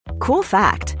Cool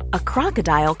fact, a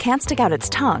crocodile can't stick out its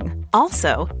tongue.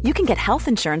 Also, you can get health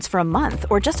insurance for a month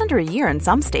or just under a year in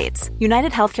some states.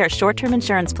 United Healthcare short-term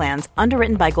insurance plans,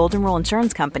 underwritten by Golden Rule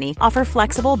Insurance Company, offer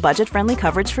flexible, budget-friendly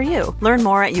coverage for you. Learn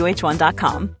more at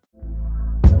uh1.com.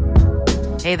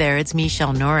 Hey there, it's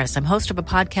Michelle Norris. I'm host of a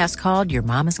podcast called Your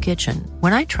Mama's Kitchen.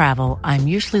 When I travel, I'm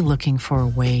usually looking for a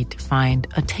way to find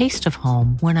a taste of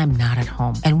home when I'm not at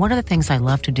home. And one of the things I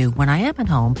love to do when I am at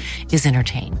home is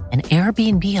entertain. And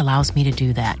Airbnb allows me to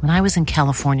do that. When I was in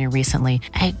California recently,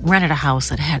 I rented a house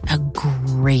that had a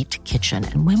great kitchen.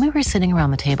 And when we were sitting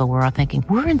around the table, we were all thinking,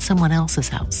 we're in someone else's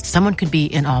house. Someone could be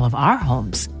in all of our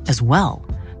homes as well.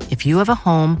 If you have a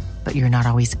home, but you're not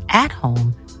always at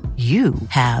home, you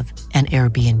have an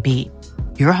Airbnb.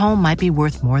 Your home might be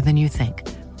worth more than you think.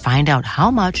 Find out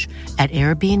how much at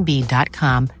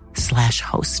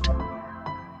airbnb.com/host.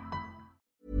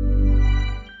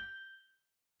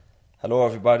 Hello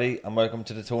everybody and welcome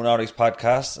to the Two Nordics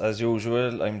podcast. As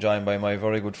usual, I'm joined by my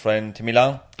very good friend Timmy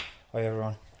Long. Hi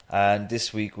everyone. And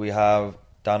this week we have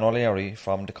Dan O'Leary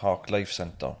from the Cork Life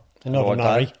Centre. Another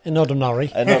Norrie. I know,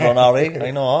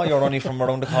 you're only from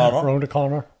around the corner. Around the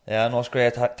corner. Yeah, no, it's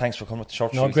great. Thanks for coming to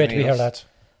church. No, great to be here, lads.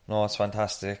 No, it's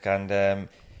fantastic. And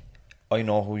I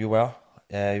know who you are.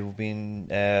 You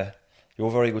were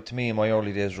very good to me in my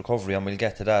early days recovery, and we'll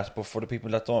get to that. But for the people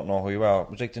that don't know who you are,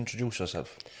 would you like to introduce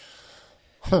yourself?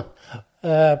 Where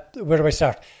do I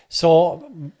start?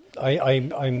 So,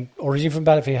 I'm originally from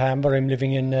Ballyfeeham, but I'm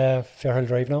living in Fairhill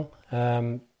Drive now.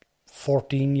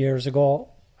 14 years ago,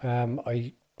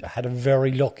 I had a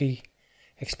very lucky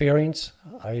experience.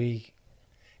 I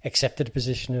accepted the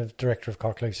position of Director of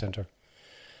Cork Life Centre.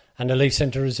 And the Life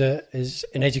Centre is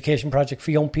an education project for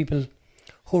young people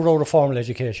who wrote a formal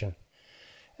education.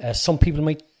 Some people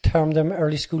might term them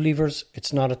early school leavers.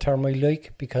 It's not a term I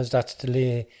like, because that's to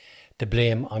lay the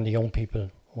blame on the young people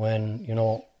when,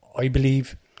 I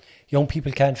believe young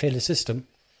people can't fail the system,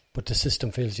 but the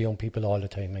system fails the young people all the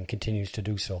time and continues to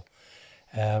do so.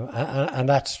 And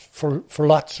that's for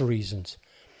lots of reasons.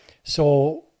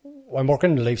 So I'm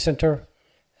working in the Life Centre,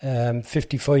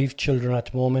 55 children at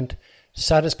the moment.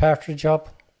 Saddest part of the job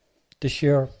this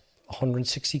year,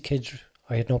 160 kids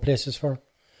I had no places for.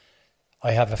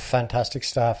 I have a fantastic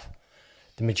staff.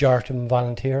 The majority of them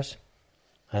volunteers,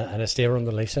 and it's there on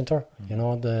the Life Centre.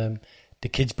 The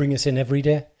kids bring us in every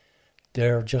day.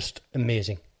 They're just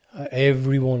amazing.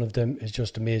 Every one of them is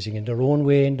just amazing in their own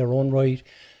way, in their own right.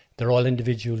 They're all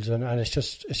individuals, and it's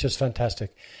just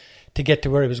fantastic. To get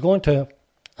to where I was going to,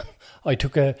 I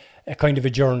took a kind of a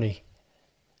journey.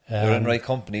 You're in right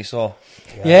company, so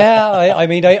yeah. I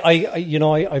mean,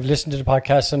 I've listened to the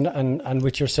podcast and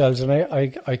with yourselves, and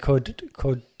I could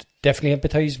definitely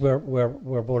empathise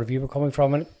where both of you were coming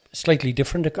from, and slightly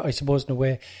different, I suppose, in a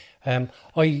way.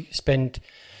 I spent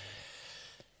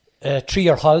a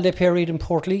 3-year holiday period in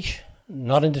Portlaoise.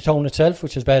 Not in the town itself,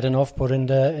 which is bad enough, but in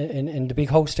the big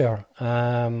house there,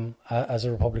 as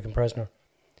a Republican prisoner,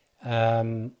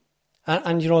 and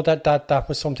that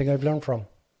was something I've learned from.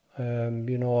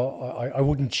 I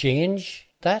wouldn't change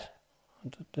that.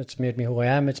 That's made me who I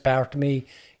am. It's part of me.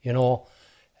 I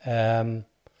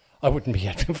wouldn't be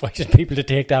advising people to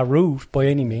take that route by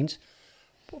any means,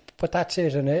 but that's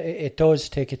it, and it does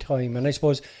take a time. And I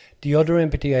suppose the other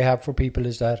empathy I have for people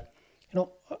is that,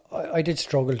 I did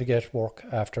struggle to get work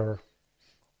after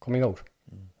coming out.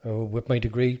 With my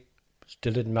degree,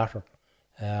 still didn't matter.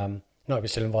 I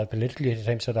was still involved politically at the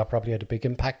time, so that probably had a big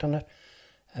impact on it.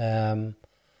 Had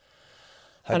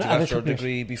you got your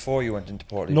degree before you went into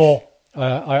Portlaoise? No.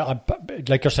 I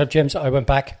like yourself, James, I went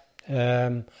back.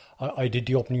 I did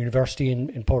the Open University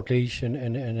in Portlaoise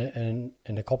in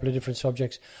a couple of different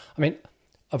subjects. I mean,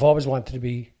 I've always wanted to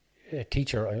be a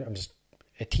teacher. I'm just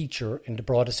a teacher in the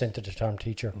broadest sense of the term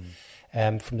teacher,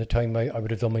 from the time I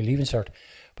would have done my Leaving Cert.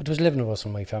 But there was 11 of us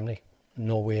in my family.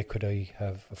 No way could I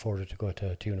have afforded to go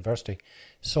to university.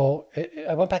 So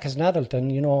I went back as an adult,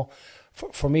 and,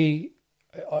 for me,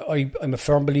 I'm a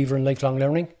firm believer in lifelong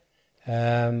learning,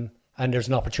 and there's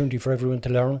an opportunity for everyone to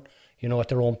learn, at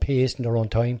their own pace and their own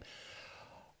time.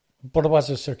 But it was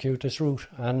a circuitous route,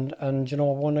 and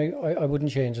one I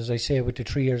wouldn't change, as I say, with the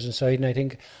 3 years inside. And I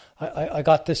think I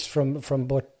got this from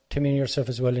both Timmy and yourself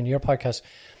as well in your podcast.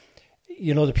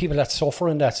 The people that suffer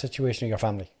in that situation are your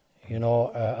family.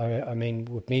 I mean,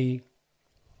 with me,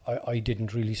 I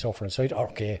didn't really suffer inside.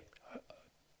 Okay,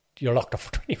 you're locked up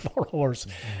for 24 hours.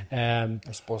 I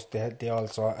suppose they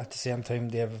also, at the same time,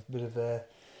 they have a bit of a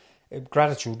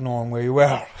gratitude knowing where you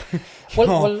were.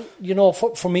 Well,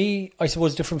 for me, I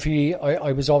suppose different for you.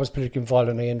 I was always politically involved,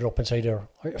 and I ended up inside there.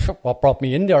 What brought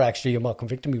me in there, actually, and what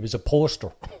convicted me, was a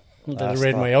poster. that they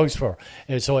raided my house for.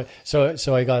 So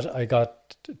I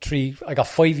got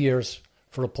 5 years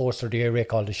for a poster the IRA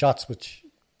called The Shots, which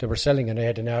they were selling, and I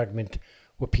had an argument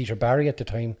with Peter Barry at the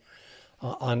time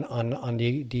on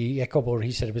the Echo board.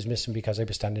 He said it was missing because I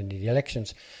was standing in the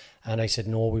elections, and I said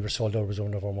no, we were sold out. It was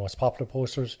one of our most popular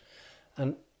posters,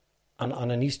 and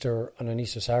on an Easter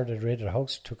Saturday, they raided the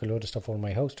house, took a load of stuff out of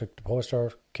my house, took the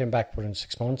poster, came back within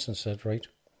 6 months, and said right.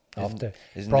 Isn't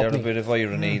there a bit of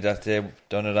irony that they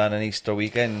done it on an Easter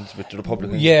weekend with the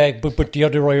Republicans? Yeah, but the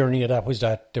other irony of that was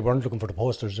that they weren't looking for the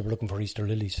posters; they were looking for Easter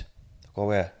lilies. Go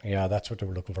where? Yeah, that's what they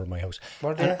were looking for in my house.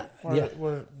 Were they?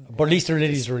 But Easter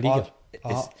lilies are illegal.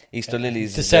 Easter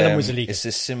lilies. To sell them was illegal. It's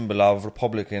a symbol of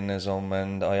republicanism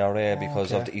and IRA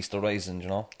because of the Easter Rising, you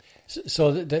know.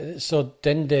 So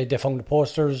then they found the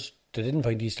posters. They didn't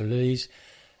find Easter lilies.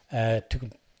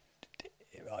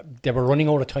 They were running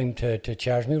out of time to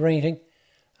charge me or anything,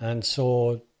 and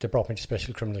so they brought me to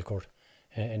special criminal court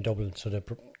in Dublin. So they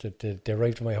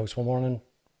arrived at my house one morning,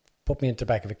 put me into the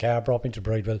back of a car, brought me to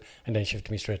Bridewell, and then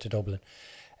shifted me straight to Dublin.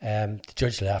 The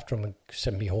judge left them and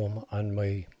sent me home on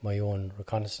my own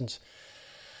reconnaissance.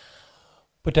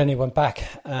 But then he went back,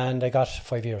 and I got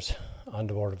 5 years on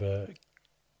the board of a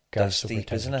That's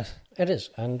steep, isn't it? It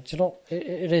is, and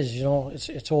it is.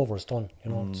 It's over. It's done.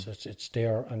 It's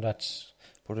there, and that's.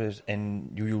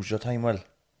 And you use your time well.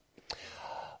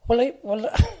 Well,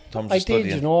 I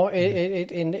did.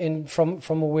 From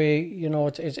a way,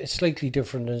 it's slightly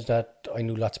different. Is that I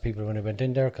knew lots of people when I went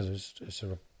in there because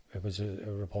it was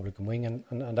a Republican wing,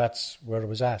 and that's where it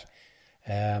was at.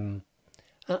 And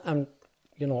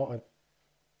it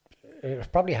was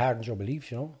probably hardened your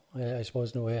beliefs. I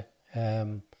suppose in a way.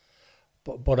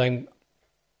 But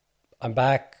I'm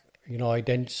back. I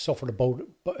then suffered a bout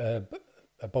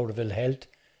of ill health.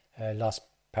 Lost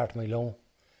part of my lung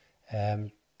through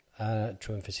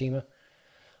emphysema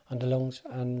on the lungs,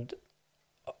 and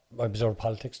I was out of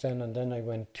politics then, and then I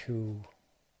went to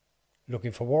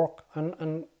looking for work,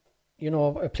 and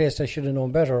a place I should have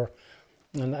known better,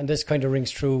 and this kind of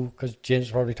rings true because James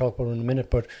will probably talk about it in a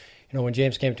minute, but when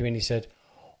James came to me and he said,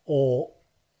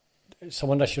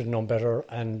 someone that should have known better,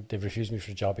 and they've refused me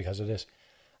for the job because of this.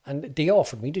 And they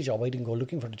offered me the job. I didn't go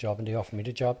looking for the job, and they offered me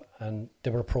the job, and they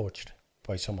were approached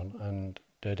by someone, and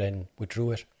they then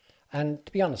withdrew it. And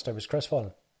to be honest, I was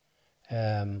crestfallen.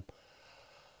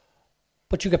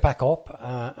 But you get back up,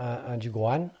 and you go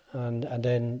on, and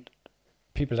then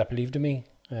people that believed in me,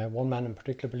 one man in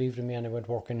particular believed in me, and I went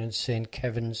working in St.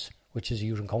 Kevin's, which is a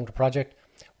youth encounter project,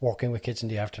 working with kids in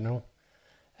the afternoon.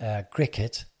 Great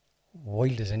kids.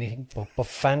 Wild as anything, but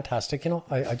fantastic.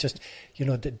 I just,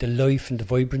 the life and the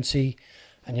vibrancy,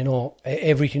 and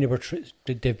everything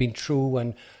they've been through,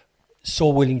 and so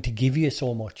willing to give you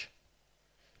so much.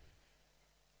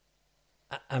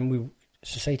 And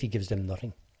society gives them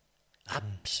nothing,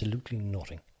 absolutely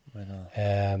nothing. I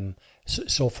know.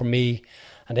 So for me,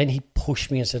 and then he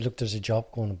pushed me and said, "Look, there's a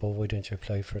job going above. Why don't you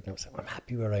apply for it?" And I was like, "I'm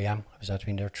happy where I am. I was out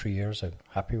been there 3 years. I'm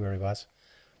happy where I was."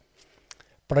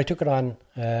 But I took it on,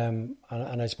 and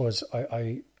I suppose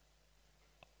it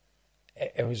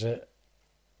was a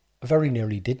very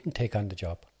nearly didn't take on the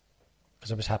job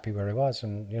because I was happy where I was,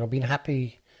 and being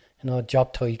happy,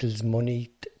 job titles,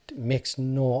 money makes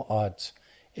no odds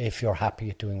if you're happy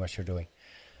at doing what you're doing.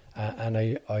 And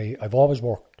I've always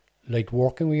liked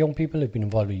working with young people. I've been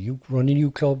involved with running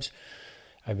youth clubs.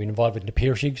 I've been involved with the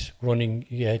Pearshigs, running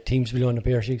teams below the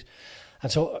Pearshigs,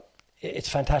 and so. It's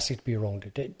fantastic to be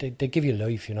around. They give you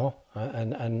life,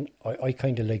 and I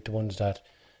kind of like the ones that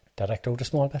act out a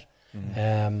small bit.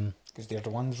 Because they're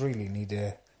the ones really need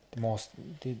the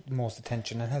most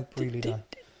attention and help, really.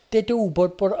 They do,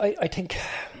 but I think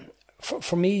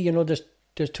for me,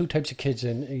 there's two types of kids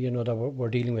that we're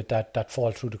dealing with that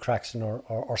fall through the cracks in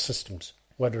our systems,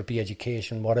 whether it be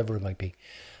education, whatever it might be.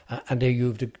 And there you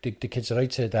have the kids that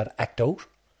I'd say that act out.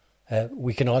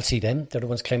 We can all see them. They're the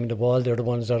ones climbing the wall. They're the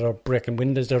ones that are breaking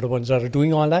windows. They're the ones that are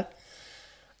doing all that.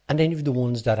 And then you have the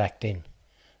ones that act in.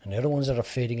 And they're the ones that are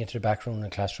fading into the background in the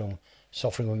classroom,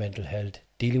 suffering with mental health,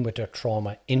 dealing with their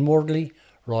trauma inwardly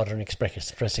rather than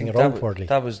expressing it outwardly.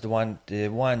 That was the one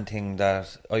thing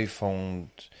that I found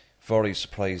very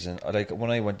surprising. Like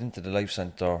when I went into the Life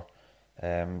Centre,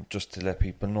 just to let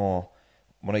people know,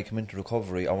 when I came into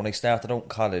recovery, or when I started out in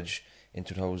college in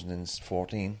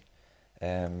 2014,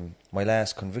 my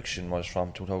last conviction was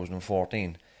from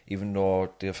 2014. Even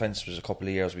though the offence was a couple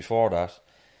of years before that,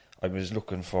 I was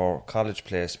looking for college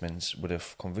placements with a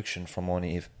conviction from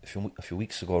only a few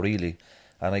weeks ago, really,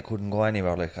 and I couldn't go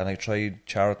anywhere. And I tried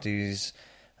charities,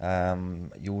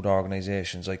 youth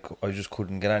organisations. I just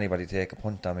couldn't get anybody to take a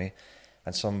punt on me.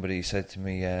 And somebody said to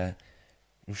me,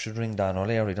 you should ring Dan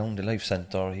O'Leary down the Life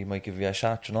Centre, he might give you a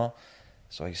shot, you know.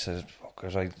 So I said, fuck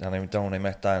it, and I went down, I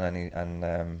met Dan,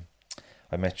 and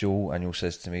I met you, and you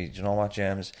says to me, do you know what,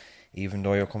 James, even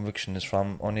though your conviction is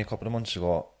from only a couple of months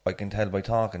ago, I can tell by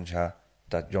talking to you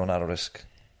that you're not at risk,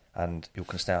 and you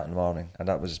can start in the morning. And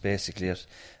that was basically it.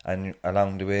 And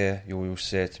along the way, you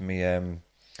say to me,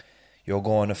 you're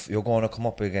going to come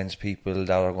up against people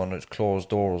that are going to close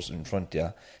doors in front of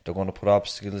you. They're going to put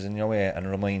obstacles in your way and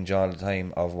remind you all the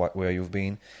time of where you've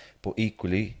been. But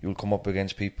equally, you'll come up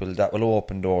against people that will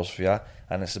open doors for you,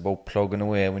 and it's about plugging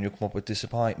away when you come up with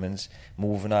disappointments,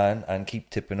 moving on and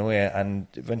keep tipping away, and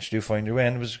eventually you find your way.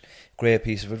 And it was a great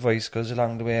piece of advice, because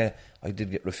along the way I did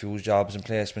get refused jobs and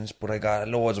placements, but I got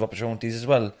loads of opportunities as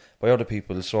well by other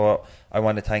people, so I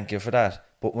want to thank you for that.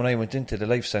 But when I went into the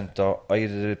Life Centre, I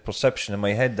had a perception in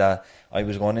my head that I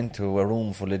was going into a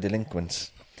room full of delinquents,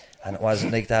 and it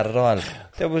wasn't like that at all.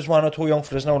 There was one or two young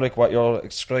fellas now, like what you're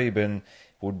describing,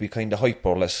 would be kind of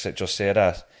hyper, let's just say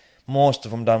that. Most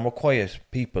of them, Dan, were quiet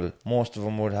people. Most of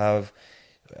them would have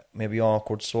maybe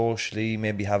awkward socially,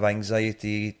 maybe have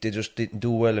anxiety. They just didn't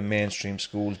do well in mainstream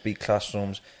schools, big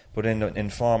classrooms. But in an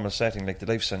informal setting like the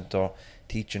Life Centre,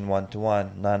 teaching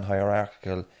one-to-one,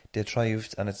 non-hierarchical, they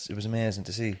thrived, and it was amazing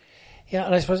to see. Yeah,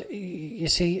 and I suppose, you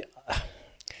see,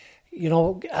 you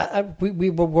know,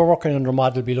 we're working under a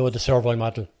model below the Survey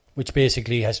model, which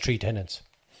basically has three tenets.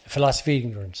 Philosophy of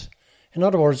ignorance. In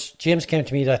other words, James came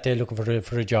to me that day looking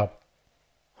for a job.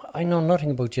 I know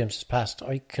nothing about James's past.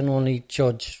 I can only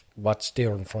judge what's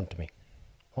there in front of me.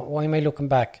 Why am I looking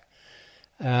back?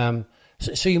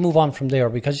 So you move on from there,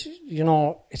 because, you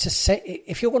know,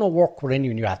 if you're going to work with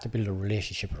anyone, you have to build a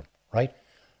relationship with them, right?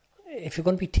 If you're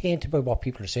going to be tainted by what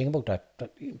people are saying about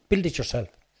that, build it yourself.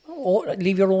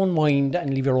 Leave your own mind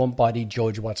and leave your own body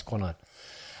judge what's going on.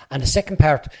 And the second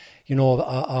part, you know,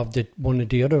 of one of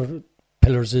the other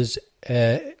pillars is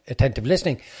attentive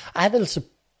listening. Adults are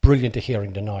brilliant at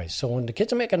hearing the noise. So when the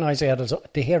kids are making noise, the adults,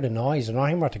 they hear the noise, and I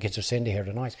hear what the kids are saying, they hear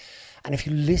the noise. And if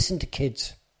you listen to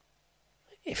kids,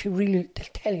 they'll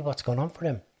tell you what's going on for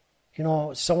them. You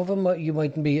know, some of them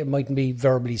it mightn't be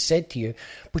verbally said to you,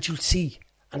 but you'll see,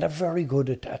 and they're very good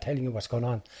at telling you what's going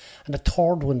on. And the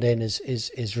third one then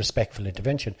is respectful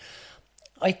intervention.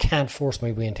 I can't force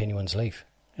my way into anyone's life.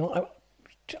 You know,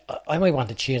 I might want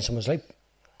to change someone's life.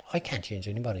 I can't change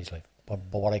anybody's life. But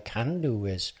what I can do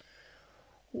is,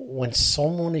 when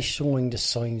someone is showing the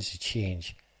signs of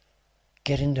change,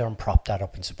 get in there and prop that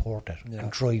up and support it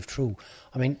and drive through.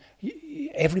 I mean,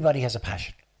 everybody has a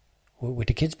passion. With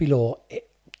the kids below,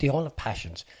 they all have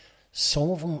passions.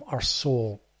 Some of them are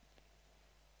so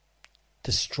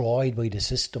destroyed by the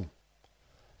system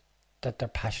that their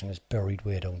passion is buried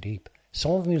way down deep.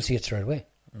 Some of them you'll see it straight away.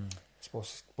 I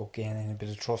suppose it's about gaining a bit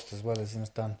of trust as well, isn't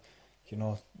it, Dan? You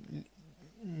know,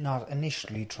 not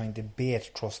initially trying to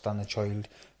bait trust on a child,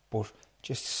 but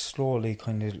just slowly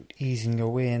kind of easing your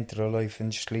way into their life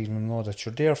and just letting them know that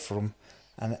you're there for them.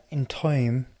 And in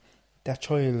time, that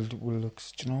child will look,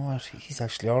 do you know what, he's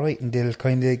actually all right, and they'll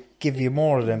kind of give you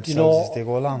more of themselves as they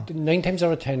go along. 9 times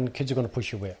out of 10, kids are going to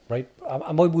push you away, right?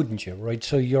 And why wouldn't you, right?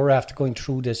 So you're after going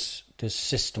through this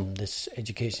system, this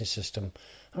education system.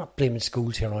 I'm not blaming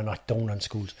schools here, I'm not down on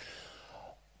schools.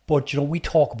 But, you know, we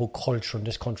talk about culture in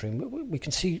this country, and we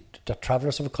can see that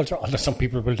travellers have a culture, although some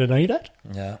people will deny that.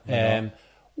 Yeah.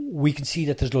 We can see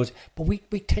that there's loads, but we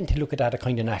tend to look at that a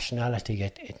kind of nationality,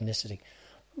 ethnicity.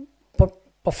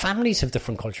 But families have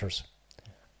different cultures,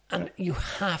 and you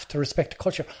have to respect the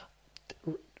culture.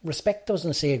 Respect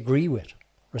doesn't say agree with.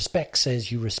 Respect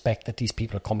says you respect that these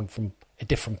people are coming from a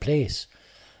different place.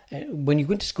 When you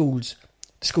go into schools,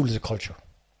 the school is a culture.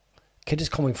 Kid is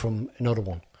coming from another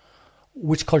one.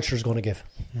 Which culture is going to give?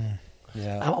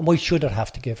 Yeah. And why should it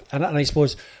have to give? And I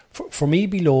suppose for me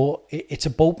below, it's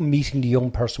about meeting the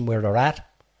young person where they're at,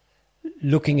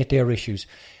 looking at their issues.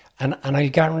 And I'll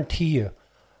guarantee you,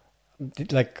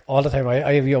 like all the time,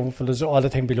 I have young fellas all the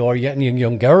time below, or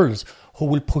young girls who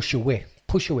will push away.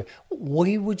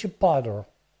 Why would you bother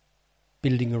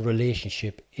building a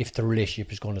relationship if the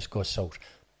relationship is going to go south?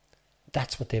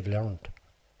 That's what they've learned.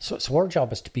 So our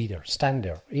job is to be there, stand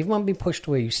there. Even when being pushed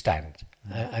away, you stand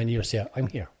and you say, I'm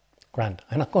here, grand.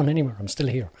 I'm not going anywhere, I'm still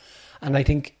here. And I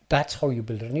think that's how you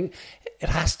build it. And it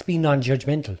has to be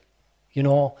non-judgmental. You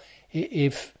know,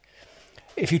 if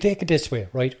you take it this way,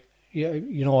 right?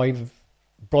 You know, I've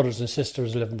brothers and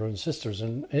sisters, 11 brothers and sisters,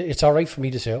 and it's all right for me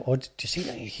to say, oh, do you see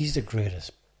that? He's the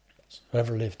greatest who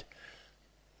ever lived.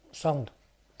 Sound.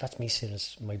 That's me saying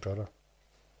it's my brother.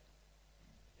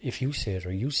 If you say it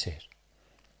or you say it,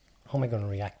 how am I going to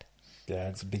react? Yeah,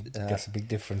 that's a big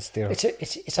difference there.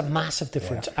 It's a massive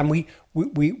difference, and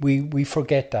we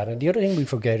forget that. And the other thing we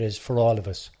forget is, for all of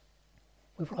us,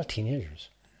 we were all teenagers.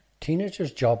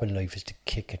 Teenagers' job in life is to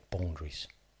kick at boundaries.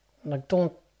 Like,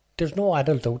 there's no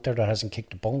adult out there that hasn't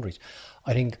kicked at boundaries.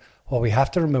 I think what we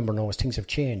have to remember now is things have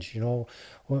changed. You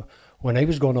know, when I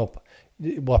was growing up,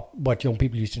 what young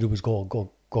people used to do was go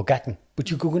gatting. But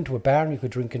you could go into a bar and you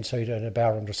could drink inside in a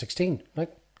bar under 16.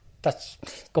 Like, that's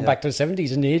going back to the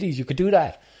 70s and the 80s. You could do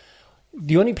that.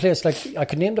 The only place, like, I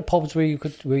could name the pubs where you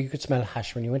could smell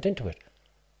hash when you went into it.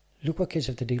 Look what kids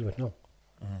have to deal with now.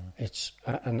 It's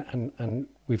and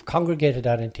we've congregated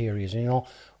that into areas. And, you know,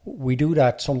 we do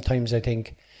that sometimes. I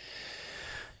think,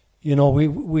 you know,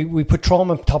 we put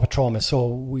trauma on top of trauma. So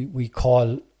we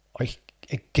call, I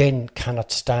again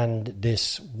cannot stand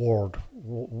this word.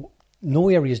 No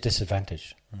area is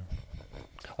disadvantaged.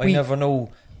 I never knew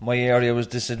my area was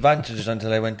disadvantaged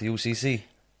until I went to UCC.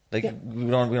 Like, we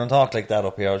don't talk like that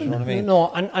up here. Do you know what I mean?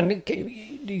 No, and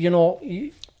you know,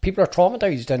 people are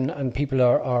traumatised and people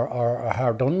are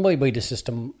hard done by the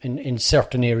system in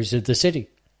certain areas of the city.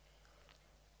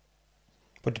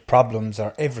 But the problems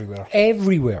are everywhere.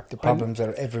 Everywhere. The problems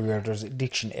are everywhere. There's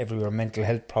addiction everywhere. Mental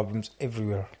health problems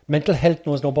everywhere. Mental health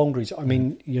knows no boundaries. I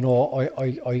mean, you know,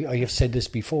 I have said this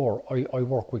before. I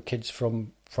work with kids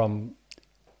from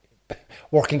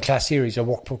working class areas. I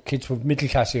work with kids from middle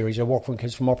class areas. I work with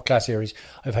kids from upper class areas.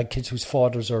 I've had kids whose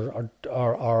fathers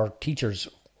are teachers,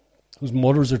 whose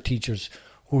mothers are teachers,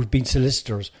 who've been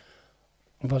solicitors.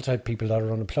 I've also had people that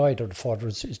are unemployed, or the father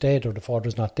is dead, or the father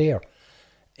is not there.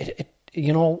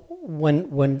 You know,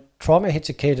 when trauma hits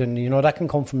a kid, and, you know, that can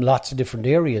come from lots of different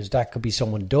areas. That could be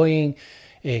someone dying,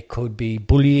 it could be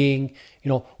bullying. You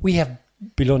know, we have,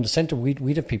 below in the centre,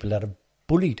 we'd have people that are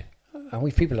bullied, and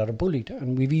we've people that are bullied,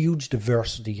 and we've a huge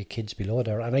diversity of kids below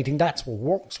there. And I think that's what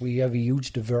works. We have a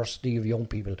huge diversity of young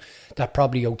people that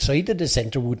probably outside of the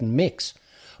centre wouldn't mix.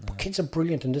 But kids are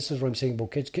brilliant, and this is what I'm saying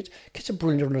about kids. Kids are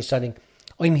brilliant at understanding,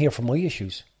 I'm here for my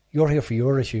issues, you're here for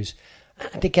your issues.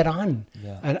 And they get on.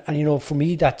 Yeah. And you know, for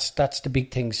me, that's the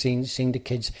big thing, seeing the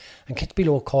kids. And kids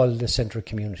below call the centre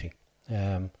community.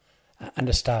 And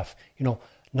the staff. You know,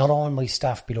 not all my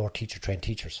staff below are teacher-trained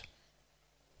teachers,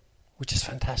 which is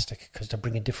fantastic, because they're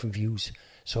bringing different views.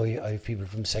 So I have people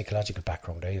from psychological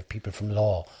background. I have people from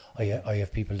law. I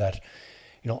have people that,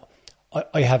 you know,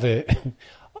 I have a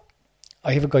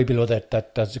guy below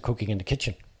that does the cooking in the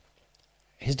kitchen.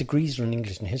 His degrees are in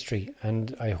English and history,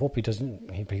 and I hope he doesn't.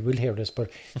 He will hear this,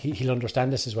 but he'll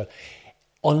understand this as well.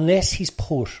 Unless he's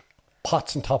put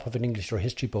pots on top of an English or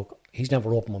history book, he's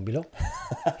never opened one below.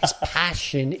 His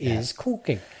passion is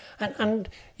cooking, and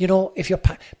you know, if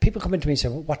people come into me and say,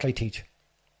 well, "What do I teach?"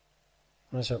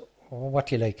 And I say, well, "What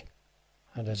do you like?"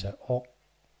 And I say, "Oh,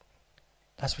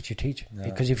 that's what you teach." Yeah.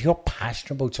 Because if you're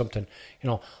passionate about something, you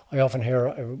know, I often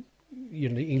hear. You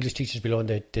know, the English teachers below, and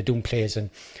they're doing plays, and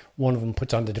one of them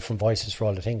puts on the different voices for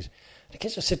all the things. The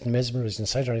kids are sitting mesmerised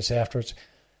inside her, and I say afterwards,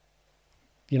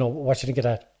 you know, what do you think of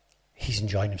that? He's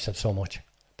enjoying himself so much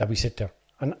that we sit there.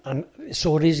 And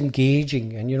so it is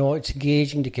engaging, and, you know, it's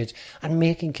engaging the kids and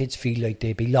making kids feel like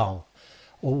they belong.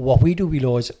 What we do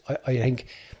below is, I think,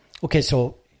 okay,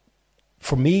 so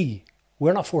for me,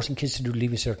 we're not forcing kids to do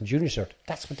Leaving Cert and Junior Cert.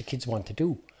 That's what the kids want to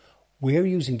do. We're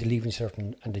using the Leaving Cert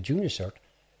and the Junior Cert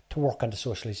to work on the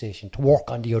socialisation, to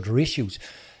work on the other issues.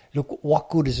 Look, what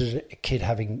good is it a kid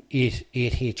having eight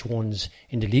H1s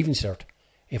in the Leaving Cert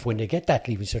if when they get that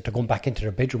Leaving Cert they're going back into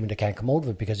their bedroom and they can't come out of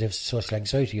it because they have social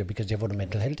anxiety or because they have other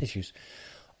mental health issues?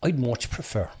 I'd much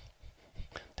prefer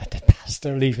that they pass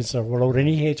their Leaving Cert without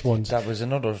any H1s. That was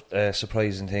another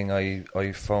surprising thing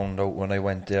I found out when I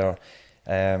went there.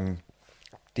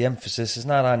 The emphasis is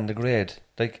not on the grade.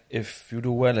 Like, if you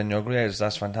do well in your grades,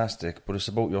 that's fantastic, but it's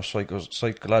about your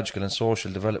psychological and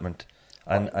social development,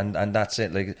 and that's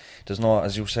it. Like, there's no,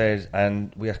 as you said,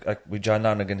 and we John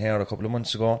Lanigan here a couple of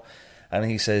months ago, and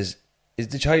he says, is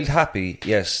the child happy?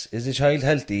 Yes. Is the child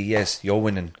healthy? Yes. You're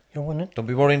winning. You're winning. Don't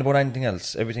be worrying about anything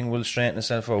else. Everything will straighten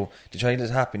itself out. The child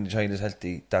is happy and the child is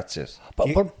healthy. That's it.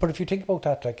 But if you think about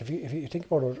that, like, if you think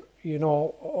about it, you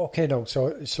know, okay, now,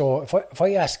 so if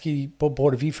I ask you,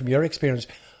 both of you, from your experience,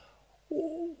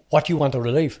 what do you want out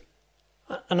of life?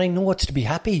 And I know it's to be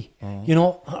happy. You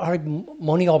know,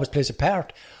 money always plays a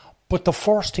part, but the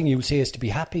first thing you say is to be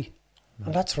happy.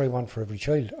 And that's what I want for every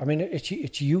child. I mean,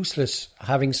 it's useless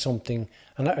having something,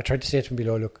 and I tried to say to them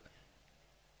below, look,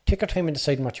 take your time in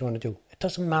deciding what you want to do. It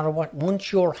doesn't matter what.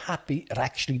 Once you're happy, it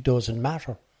actually doesn't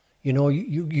matter. You know,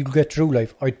 you get through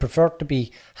life. I'd prefer to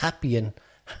be happy and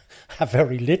have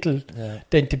very little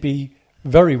than to be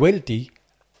very wealthy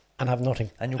and have nothing,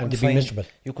 And to be miserable.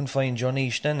 you can find your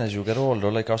niche then as you get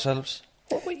older, like ourselves.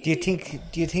 Do you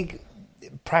think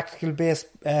practical based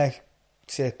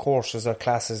say courses or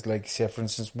classes like, say, for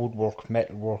instance, woodwork,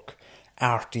 metalwork,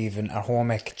 art even, or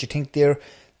home ec, do you think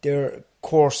they're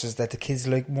courses that the kids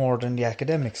like more than the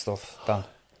academic stuff, Dan?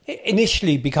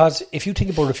 Initially, because if you think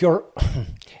about it,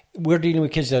 we're dealing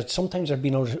with kids that sometimes have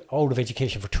been out of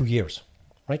education for 2 years,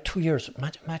 right? 2 years.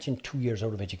 Imagine 2 years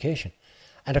out of education.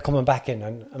 And they're coming back in,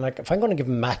 and like, if I'm going to give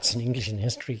them maths and English and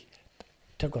history,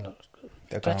 they're going to...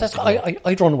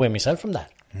 I'd run away myself from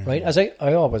that, right? As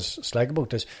I always slag about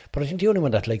this, but I think the only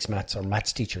one that likes maths are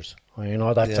maths teachers. You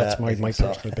know, that's my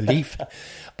personal belief.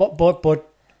 But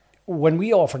when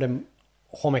we offer them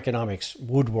home economics,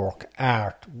 woodwork,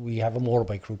 art, we have a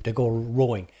motorbike group, they go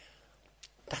rowing.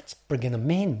 That's bringing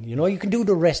them in. You know, you can do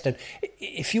the rest. And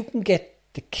if you can get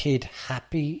the kid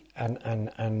happy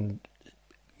and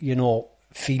you know,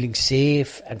 feeling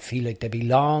safe and feel like they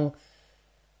belong,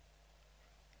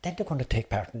 then they're going to take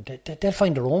part. And they'll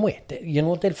find their own way.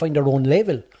 They'll find their own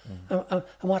level. And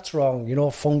what's wrong? You know,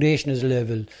 foundation is a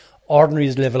level, ordinary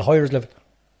is a level, higher is a level.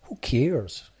 Who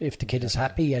cares if the kid is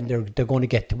happy and they're going to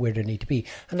get to where they need to be?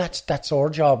 And that's our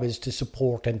job, is to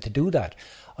support them to do that.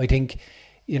 I think,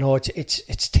 you know,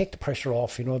 it's take the pressure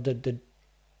off. You know, the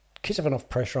kids have enough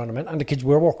pressure on them, and the kids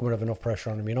we're working with have enough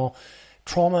pressure on them. You know,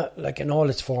 trauma, like in all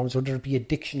its forms, whether it be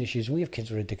addiction issues. We have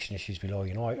kids with addiction issues below.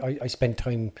 You know, I spend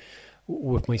time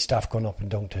with my staff going up and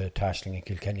down to Ashling and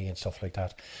Kilkenny and stuff like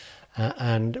that,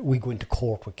 and we go into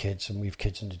court with kids, and we have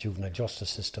kids in the juvenile justice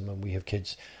system, and we have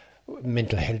kids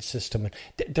mental health system, and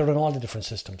they're in all the different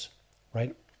systems,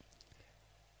 right?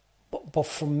 But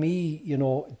for me, you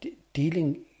know,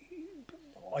 dealing,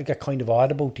 I get kind of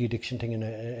odd about the addiction thing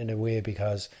in a way,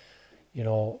 because, you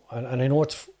know, and I know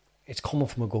it's coming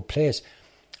from a good place,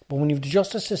 but when you have the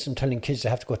justice system telling kids they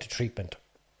have to go to treatment,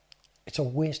 it's a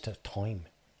waste of time.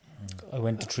 I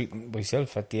went to treatment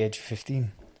myself at the age of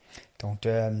 15.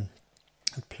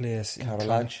 A place in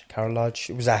Carroll Lodge.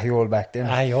 It was Ahiol back then.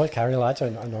 Carroll Lodge, I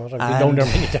know it. I've been down there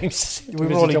many times. We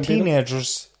were only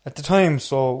teenagers at the time,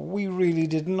 so we really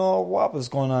didn't know what was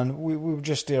going on. We were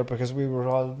just there because we were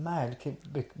all mad.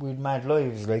 We had mad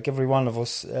lives, like every one of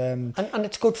us. And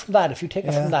it's good from that, if you take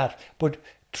it from that. But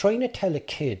trying to tell a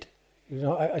kid, you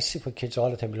know, I sit with kids all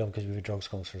the time because we have a drugs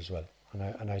counsellor as well.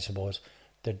 And I suppose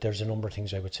that there's a number of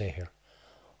things I would say here.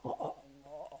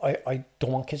 I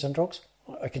don't want kids on drugs.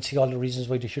 I can see all the reasons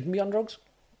why they shouldn't be on drugs.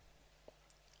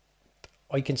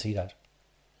 I can see that.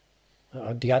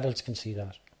 The adults can see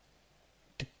that.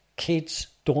 The kids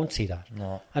don't see that.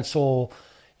 No. And so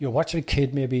you're watching a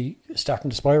kid maybe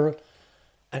starting to spiral,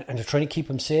 and they're trying to keep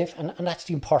them safe. And that's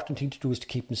the important thing to do, is to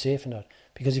keep them safe in that.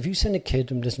 Because if you send a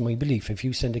kid, and this is my belief, if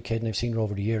you send a kid, and I've seen it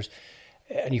over the years,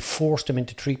 and you force them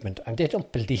into treatment, and they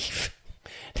don't believe...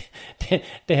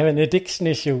 they have an addiction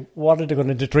issue, what are they going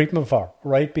to do treatment for,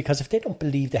 right? Because if they don't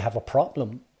believe they have a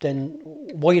problem, then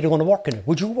why are they going to work in it?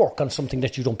 Would you work on something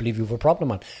that you don't believe you have a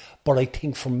problem on? But I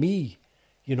think for me,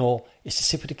 you know, is to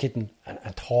sit with the kid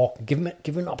and talk, and give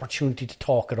them an opportunity to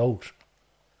talk it out.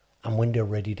 And when they're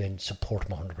ready, then support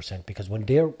them 100%. Because when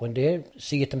they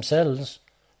see it themselves,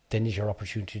 then is your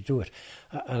opportunity to do it.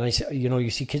 And I say, you know, you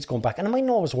see kids going back, and it might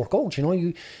not always work out. You know,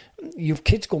 you have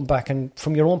kids going back, and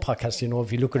from your own podcast, you know,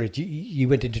 if you look at it, you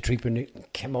went into treatment,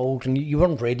 it came out, and you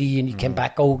weren't ready, and you came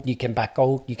back out, and you came back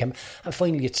out, and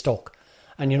finally it stuck.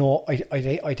 And you know,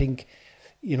 I think,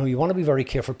 you know, you want to be very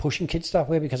careful pushing kids that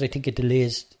way, because I think it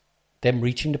delays them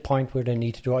reaching the point where they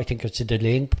need to do. I think it's a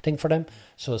delaying thing for them.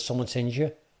 So if someone sends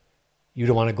you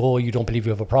don't want to go, you don't believe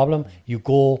you have a problem, you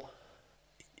go.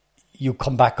 You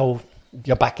come back out,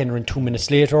 you're back in 2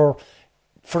 minutes later,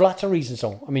 for lots of reasons.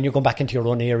 So, I mean, you're going back into your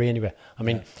own area anyway. I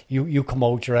mean, you come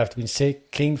out, you're after being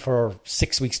sick, clean for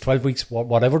 6 weeks, 12 weeks,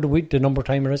 whatever the number of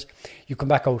time it is. You come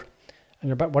back out, and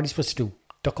you're back. What are you supposed to do?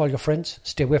 Duck all your friends?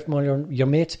 Stay away from all your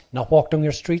mates? Not walk down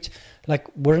your streets? Like,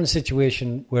 we're in a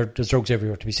situation where there's drugs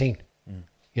everywhere to be seen.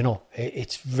 You know,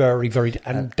 it's very, very...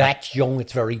 And that young,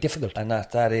 it's very difficult. And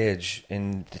at that age,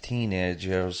 in the teenage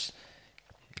years...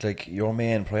 Like, your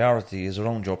main priority is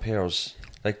around your peers.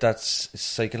 Like, that's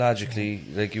psychologically,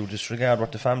 like, you disregard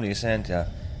what the family is saying to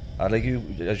you. Like, you,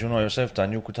 as you know yourself,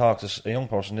 Dan, you could talk to a young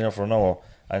person there for an hour,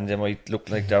 and they might look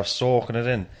like they're soaking it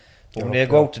in. But when they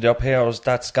go out to their peers,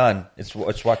 that's gone. It's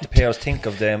what the peers think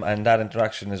of them, and that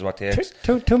interaction is what takes.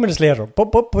 2 minutes later.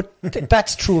 But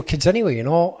that's true with kids anyway, you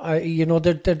know. You know,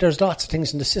 there's lots of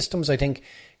things in the systems, I think.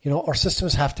 You know, our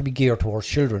systems have to be geared towards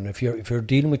children. If you're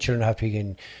dealing with children, have to be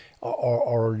in...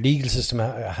 Our legal system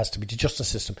has to be the justice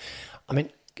system. I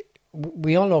mean,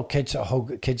 we all know how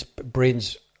kids'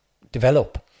 brains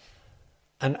develop,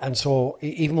 And so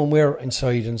even when we're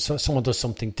inside and someone does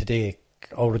something today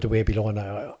out of the way below,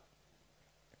 and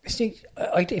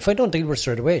if I don't deal with it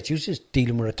straight away, it's usually just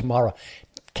dealing with it tomorrow.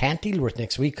 Can't deal with it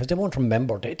next week because they won't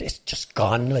remember. It's just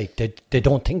gone. Like they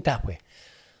don't think that way.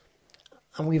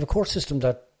 And we have a court system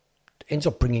that ends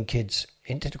up bringing kids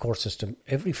into the court system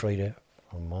every Friday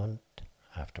for month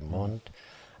after month.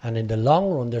 And in the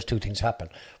long run, there's two things happen.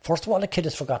 First of all, the kid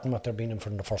has forgotten what they're being in for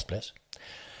in the first place.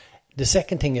 The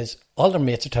second thing is, all their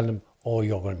mates are telling them, oh,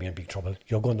 you're going to be in big trouble.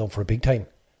 You're going down for a big time.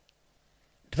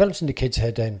 Develops in the kid's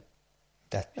head then,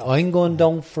 I'm going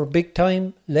down for big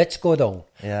time, let's go down.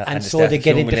 Yeah, and so they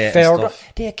get into further,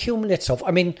 they accumulate stuff.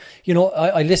 I mean, you know,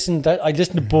 I listened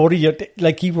to both of you,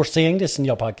 like you were saying this in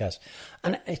your podcast.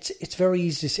 And it's very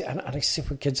easy to say, and I sit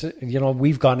with kids, you know,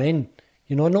 we've gone in,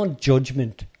 you know, no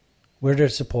judgment, we're there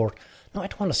to support. No, I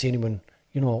don't want to see anyone,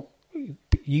 you know,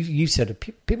 you said it,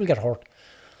 people get hurt.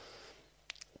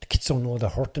 The kids don't know they're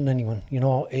hurting anyone, you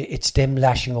know, it's them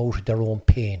lashing out at their own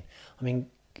pain. I mean,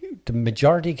 the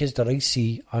majority of kids that I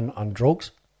see on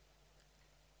drugs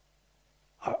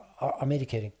are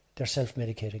medicating. They're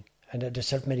self-medicating. And they're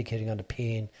self-medicating on the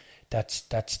pain that's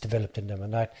developed in them.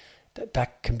 And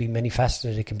that can be many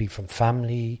faceted. It can be from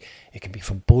family. It can be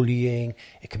from bullying.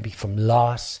 It can be from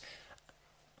loss.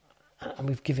 And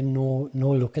we've given no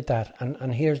look at that.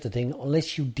 And here's the thing.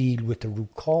 Unless you deal with the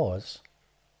root cause,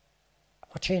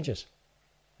 what changes?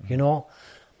 You know?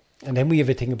 And then we have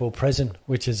a thing about prison,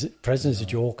 which is a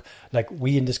joke. Like,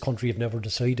 we in this country have never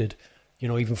decided, you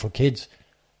know, even for kids,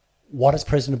 what is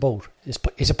prison about?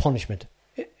 Is a punishment,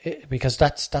 because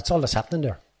that's all that's happening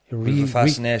there. We have a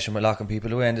fascination with locking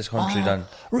people away in this country. Then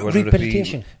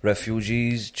rehabilitation,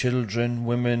 refugees, children,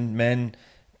 women, men.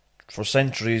 For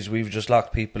centuries, we've just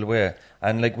locked people away.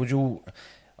 And like,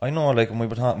 I know, like, when we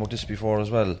were talking about this before as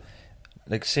well.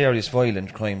 Like, serious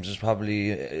violent crimes is probably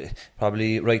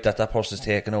right that person's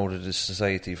taken out of this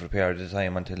society for a period of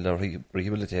time until they're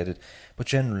rehabilitated. But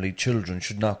generally, children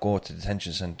should not go to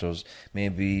detention centres.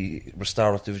 Maybe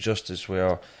restorative justice,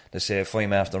 where they say, if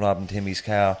I'm after robbing Timmy's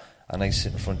car and I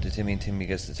sit in front of Timmy and Timmy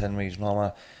gets to tell me,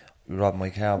 Mama, you robbed my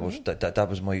car, but that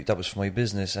was for my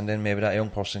business, and then maybe that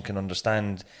young person can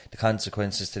understand the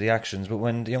consequences to the actions. But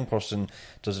when the young person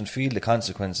doesn't feel the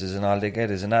consequences and all they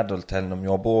get is an adult telling them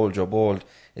you're bold,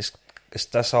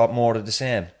 that's all more of the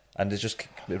same, and it just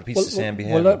repeats the same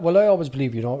behaviour. Well, I always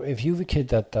believe, you know, if you have a kid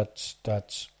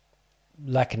that's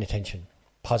lacking attention,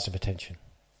 positive attention,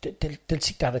 they'll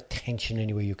seek that attention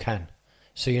any way you can.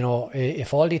 So, you know,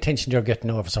 if all the attention they're getting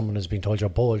now, if someone has been told you're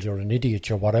bold, you're an idiot,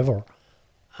 you're whatever,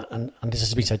 and this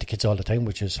is being said to kids all the time,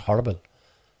 which is horrible,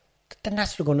 then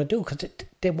that's what they're going to do, because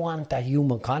they want that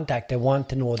human contact. They want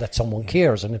to know that someone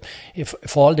cares, and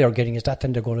if all they're getting is that,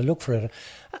 then they're going to look for it.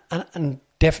 And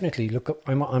definitely, look,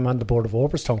 I'm on the board of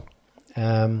Oberstown,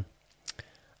 and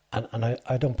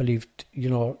I don't believe, you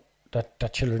know,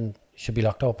 that children should be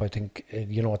locked up. I think,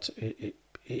 you know,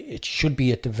 it should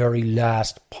be at the very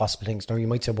last possible things. Now, you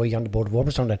might say, why are you on the board of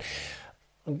Oberstown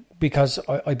then? Because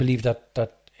I believe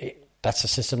that's a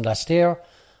system that's there,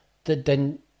 that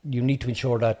then you need to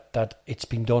ensure that it's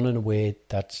been done in a way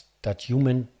that's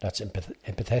human, that's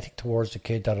empathetic towards the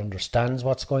kid, that understands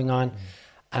what's going on.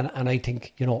 And I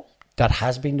think, you know, that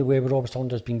has been the way with Oberstown.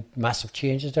 There's been massive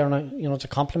changes there, and you know, it's a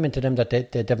compliment to them that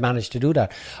they've managed to do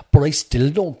that. But I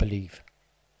still don't believe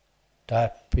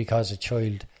that because a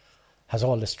child has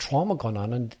all this trauma going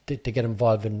on and they get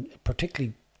involved in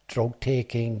particularly drug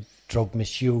taking, drug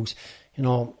misuse, you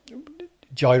know.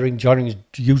 Joyring is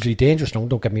usually dangerous now,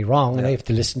 don't get me wrong, and I have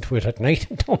to listen to it at night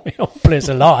and don't plays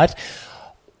a lot.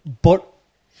 But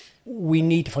we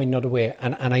need to find another way,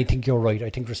 and I think you're right. I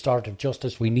think restorative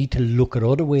justice, we need to look at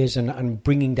other ways and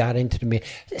bringing that into the main,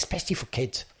 especially for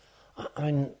kids. I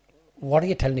mean, what are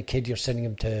you telling a kid you're sending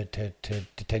him to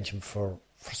detention for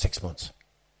 6 months?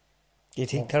 Do you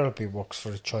think therapy works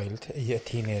for a child, a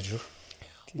teenager?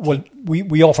 Well,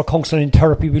 we offer counselling and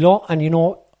therapy below, and you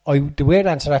know, the way to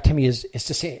answer that to me is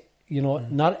to say, you know,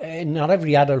 not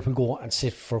every adult will go and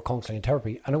sit for counselling and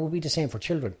therapy, and it will be the same for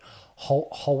children.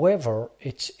 However,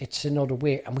 it's another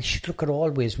way, and we should look at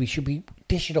all ways.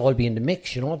 They should all be in the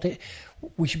mix. You know,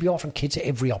 we should be offering kids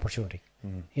every opportunity.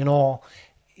 You know,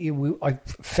 I'm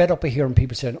fed up of hearing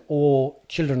people saying, "Oh,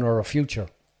 children are our future."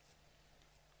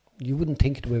 You wouldn't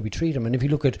think it the way we treat them. And if you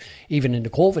look at even in the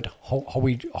COVID,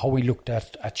 how we looked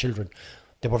at children,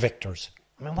 they were vectors.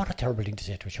 I mean, what a terrible thing to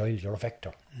say to a child, you're a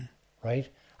vector, right?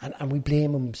 And we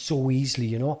blame them so easily,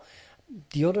 you know.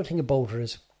 The other thing about it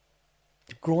is,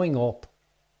 growing up,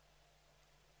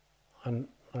 and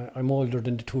I'm older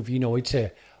than the two of you know, I'd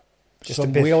say, just a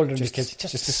bit, way older than just, the kids,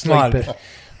 just a small bit.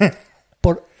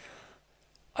 But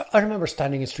I remember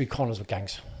standing in street corners with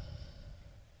gangs.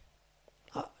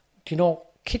 Do you know,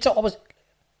 kids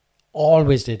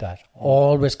always did that.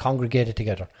 Always congregated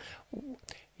together.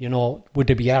 You know, would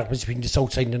there be arguments between the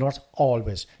south side and the north?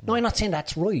 Always. No, I'm not saying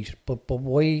that's right, but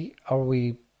why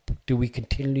do we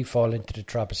continually fall into the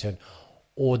trap of saying,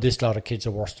 oh, this lot of kids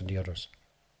are worse than the others?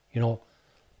 You know,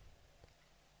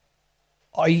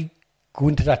 I go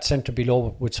into that centre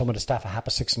below with some of the staff at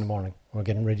 6:30 in the morning. We're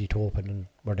getting ready to open and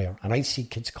we're there. And I see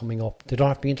kids coming up. They don't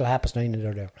have to be until 9:30 and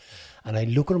they're there. And I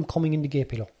look at them coming in the gate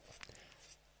below.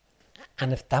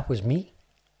 And if that was me,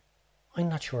 I'm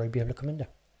not sure I'd be able to come in there.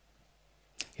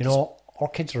 You know, our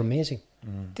kids are amazing.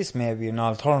 This may be an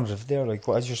alternative there. Like,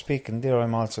 as you're speaking there,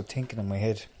 I'm also thinking in my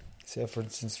head. Say, for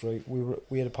instance, right,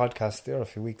 we had a podcast there a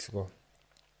few weeks ago,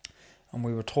 and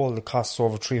we were told it costs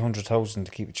over 300,000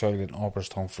 to keep a child in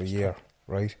Oberstown for a year,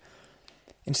 right?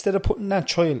 Instead of putting that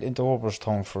child into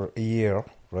Oberstown for a year,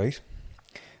 right,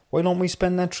 why don't we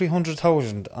spend that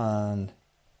 300,000 on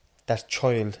that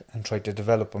child and try to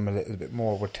develop them a little bit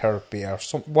more with therapy or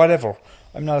some whatever?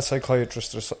 I'm not a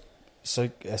psychiatrist or a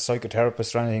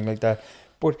psychotherapist or anything like that,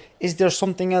 but is there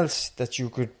something else that you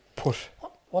could put?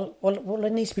 Well,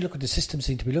 it needs to be looked at. The systems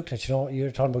need to be looked at. You know,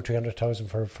 you're talking about 300,000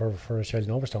 for a child in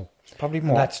Oberstown. Probably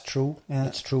more. And that's true. Yeah.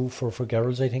 It's true for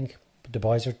girls, I think. But the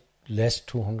boys are less,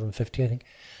 250, I think.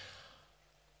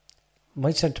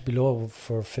 My centre below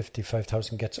for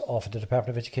 55,000 gets off at the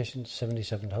Department of Education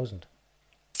 77,000.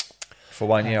 For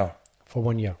 1 year? For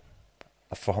 1 year.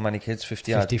 For how many kids?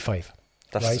 55.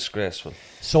 That's right? Disgraceful.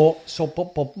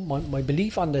 But my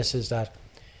belief on this is that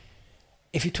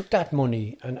if you took that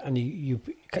money and you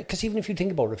because even if you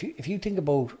think about it, if you think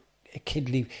about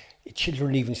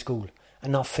children leaving school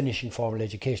and not finishing formal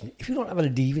education, if you don't have a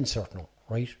leaving cert now,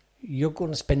 right, you're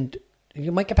going to spend,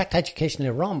 you might get back to education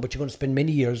later on, but you're going to spend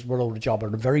many years without a job, or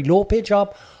a very low paid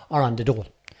job, or on the dole.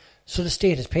 So the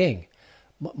state is paying.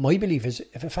 My belief is,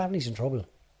 if a family's in trouble,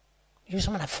 you have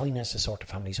someone that finances to sort the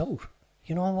families out.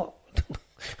 You know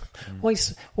what?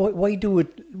 Why do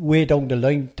it way down the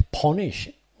line to punish?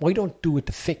 Why don't do it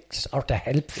to fix or to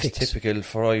help fix? It's typical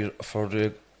for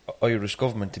the Irish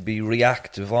government to be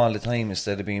reactive all the time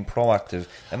instead of being proactive.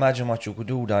 Imagine what you could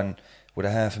do then with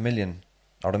 500,000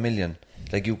 or 1 million.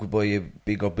 Like, you could buy a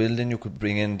bigger building, you could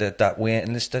bring in that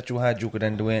waiting list that you had, you could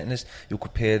end the waiting list, you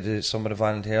could pay some of the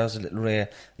volunteers a little rate,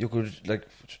 you could,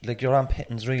 like you're on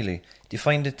pittance, really. Do you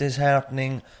find it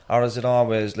disheartening, or is it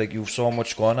always like you've so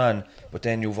much going on, but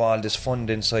then you've all this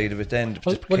funding side of it then?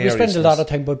 Well, we spend a lot of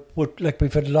time, but like,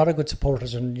 we've had a lot of good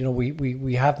supporters, and you know,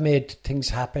 we have made things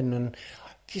happen. And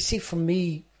you see, for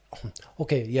me,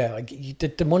 okay, yeah,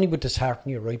 the money would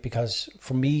dishearten you, right? Because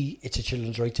for me, it's a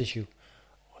children's rights issue.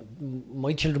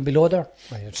 My children below there,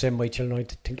 I say my children, I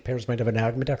think the parents might have an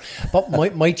argument there, but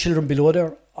my children below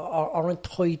there are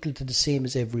entitled to the same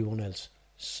as everyone else.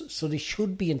 So they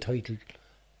should be entitled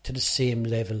to the same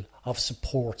level of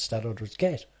supports that others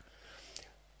get.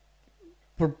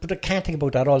 But I can't think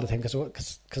about that all the time,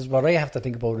 because what I have to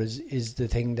think about is the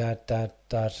thing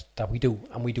that we do,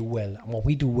 and we do well. And what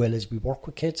we do well is we work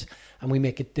with kids and we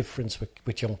make a difference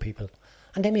with young people,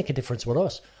 and they make a difference with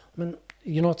us. I mean,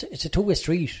 you know, it's a two-way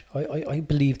street. I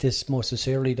believe this most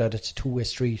sincerely, that it's a two-way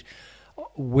street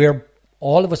where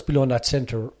all of us below in that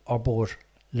centre are both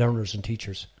learners and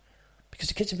teachers. Because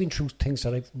the kids have been through things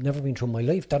that I've never been through in my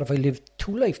life, that if I lived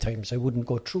 2 lifetimes, I wouldn't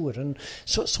go through it. And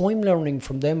so I'm learning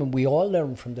from them, and we all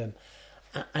learn from them.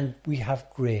 And we have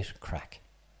great crack.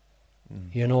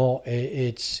 You know,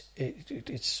 it's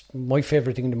my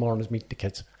favourite thing in the morning is meeting the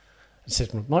kids. And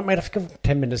sitting, might have to give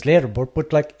 10 minutes later,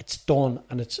 but like, it's done,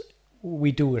 and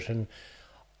we do it. And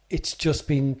it's just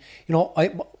been, you know,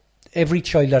 every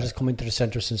child that has come into the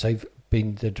centre since I've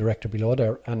been the director below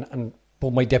there, and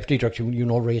but my deputy director, you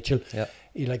know, Rachel, yeah.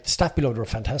 Like, the staff below there are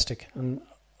fantastic, and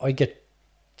I get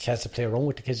a chance to play around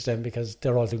with the kids then, because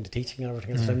they're all doing the teaching and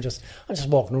everything. So I'm just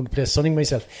walking around the place sunning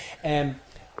myself.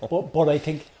 But I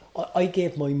think I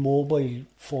gave my mobile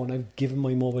phone. I've given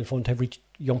my mobile phone to every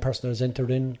young person that has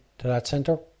entered in to that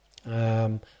centre,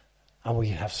 and we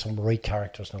have some right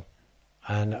characters now.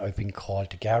 And I've been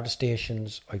called to Garda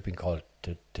stations. I've been called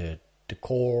to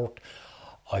court.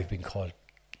 I've been called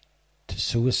to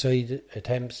suicide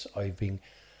attempts. I've been,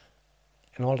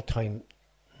 and all the time,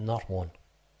 not one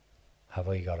have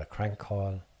I got a crank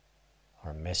call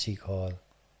or a messy call.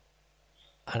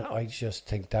 And I just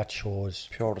think that shows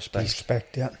pure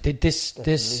respect. Yeah. These are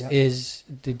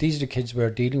the kids we're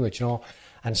dealing with, you know.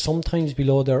 And sometimes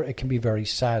below there, it can be very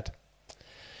sad.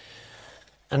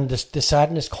 And the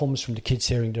sadness comes from the kids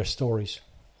hearing their stories.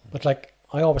 But like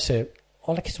I always say,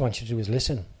 all the kids want you to do is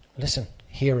listen,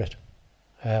 hear it,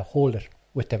 hold it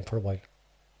with them for a while.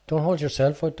 Don't hold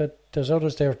yourself out. That there's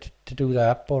others there to do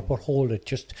that, but hold it.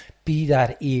 Just be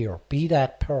that ear. Be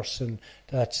that person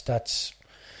that's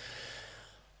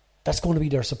going to be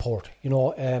their support.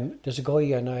 There's a guy,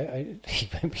 and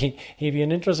he'd be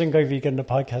an interesting guy if you get in the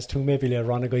podcast too, maybe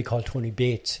later on, a guy called Tony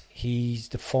Bates. He's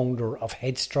the founder of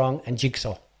Headstrong and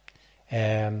Jigsaw.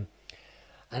 And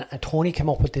Tony came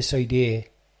up with this idea.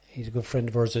 He's a good friend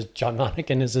of ours, as John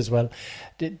Monaghan is as well.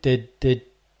 The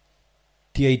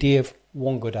idea of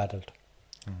one good adult.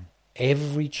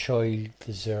 Every child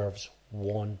deserves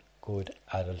one good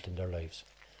adult in their lives.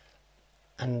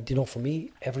 And, for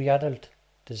me, every adult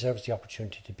deserves the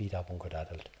opportunity to be that one good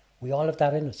adult. We all have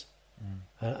that in us.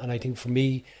 And I think for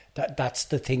me, that's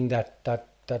the thing that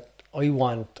I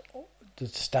want the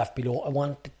staff below. I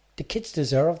want the kids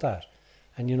deserve that.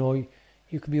 And,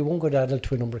 you could be one good adult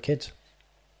to a number of kids.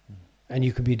 And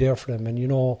you could be there for them. And,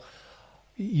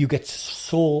 you get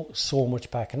so much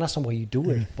back. And that's not why you do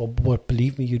it. But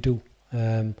believe me, you do.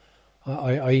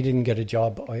 I didn't get a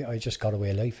job. I just got a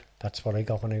way of life. That's what I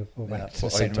got when I went to the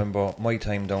centre. I remember my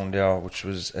time down there, which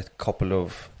was a couple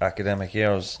of academic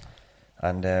years.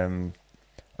 And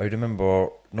I remember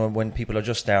when people are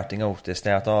just starting out, they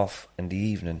start off in the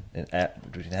evening,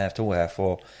 between 2:30,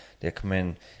 4:30. They come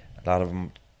in, a lot of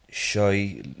them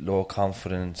shy, low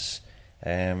confidence,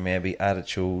 maybe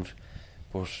attitude.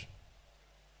 But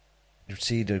you'd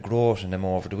see the growth in them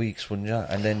over the weeks, wouldn't you?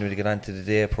 And then when you get onto the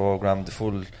day programme, the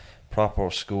full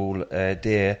proper school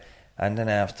day, and then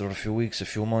after a few weeks, a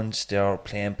few months, they're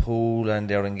playing pool and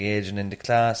they're engaging in the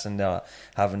class and they're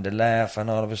having the laugh, and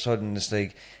all of a sudden it's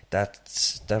like that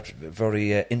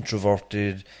very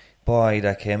introverted boy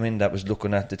that came in that was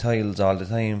looking at the tiles all the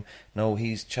time. Now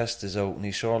his chest is out and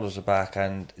his shoulders are back,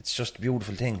 and it's just a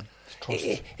beautiful thing.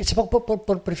 It's about,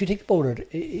 but if you think about it,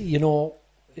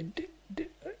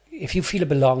 if you feel a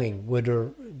belonging,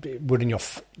 whether in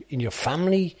your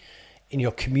family, in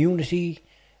your community,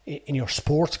 in your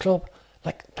sports club,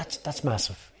 like that's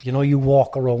massive. You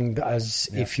walk around as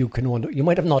if you can own. You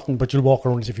might have nothing, but you'll walk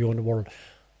around as if you own the world.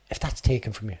 If that's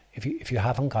taken from you, if you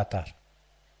haven't got that,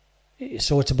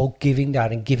 so it's about giving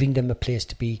that and giving them a place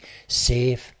to be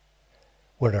safe,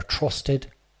 where they're trusted,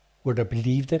 where they're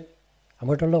believed in, and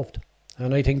where they're loved.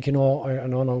 And I think I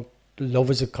know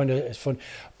love is it's fun,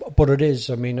 but it is.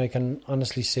 I mean, I can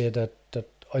honestly say that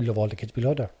I love all the kids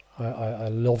below there. I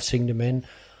love seeing them in.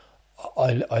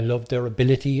 I love their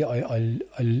ability. I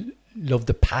love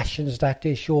the passions that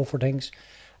they show for things,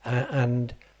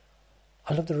 and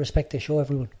I love the respect they show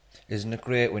everyone. Isn't it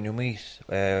great when you meet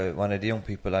one of the young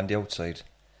people on the outside?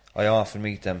 I often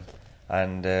meet them,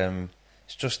 and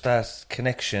it's just that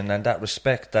connection and that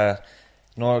respect that,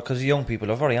 because the young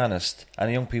people are very honest, and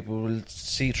the young people will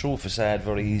see through facade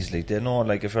very easily. They know,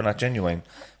 if you're not genuine,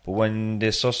 but when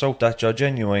they suss out that you're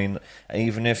genuine,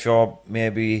 even if you're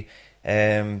maybe,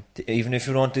 even if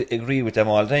you don't agree with them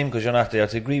all the time, because you're not there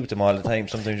to agree with them all the time,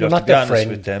 sometimes you have to be honest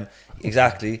with them.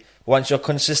 Exactly. Once you're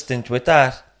consistent with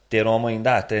that, they don't mind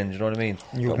that then, you know what I mean?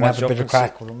 You can have a bit of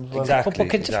crack with them as well. Exactly.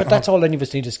 But that's all any of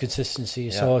us need is consistency.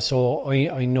 Yeah. So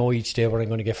I know each day what I'm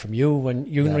going to get from you, and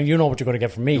you know what you're going to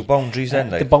get from me. The boundaries then,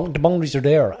 the boundaries are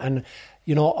there. And,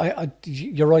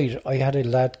 you're right. I had a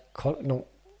lad, in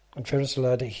fairness to the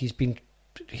lad, he's been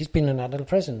in adult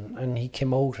prison, and he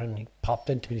came out and he popped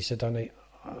into me and he said, Donny,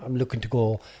 I'm looking to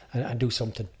go and do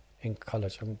something in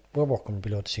college, and we're working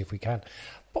below to see if we can.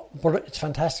 But it's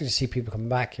fantastic to see people come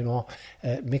back,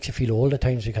 It makes you feel old at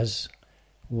times, because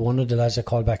one of the lads I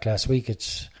called back last week,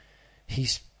 he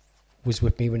was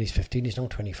with me when he's 15, he's now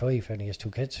 25, and he has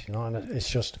 2 kids, and it's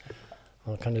just,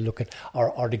 I'm kind of looking,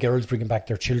 or the girls bringing back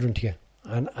their children to you.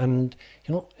 And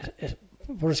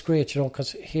but it's great,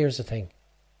 because here's the thing,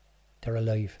 they're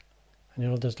alive.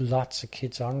 And, there's lots of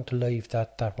kids aren't alive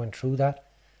that went through that.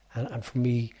 And for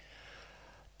me,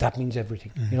 that means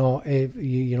everything.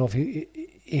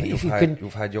 If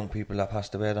you've had young people that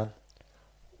passed away then?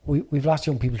 We've lost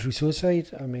young people through suicide.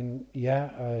 I mean,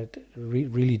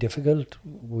 really difficult.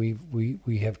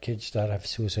 We have kids that have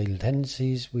suicidal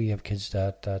tendencies. We have kids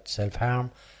that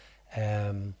self-harm.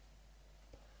 And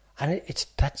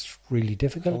that's really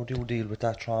difficult. How do you deal with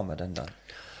that trauma then?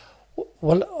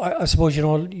 Well, I suppose,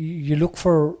 you look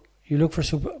for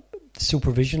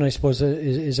supervision, I suppose,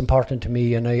 is important to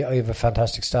me, and I have a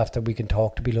fantastic staff that we can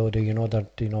talk to below there,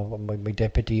 my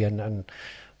deputy and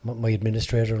my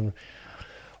administrator, and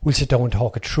we'll sit down and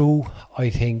talk it through. I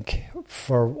think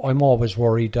I'm always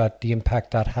worried that the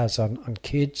impact that has on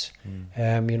kids,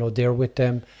 they're with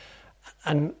them,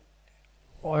 and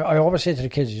I always say to the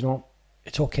kids,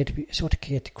 it's okay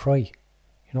to cry,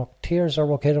 tears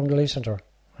are okay down the Leigh Centre.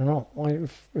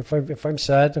 If I'm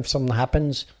sad, if something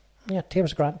happens, Yeah,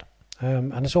 teams are grand.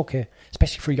 And it's okay,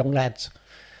 especially for young lads.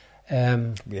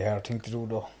 Be a hard thing to do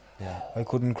though. Yeah. I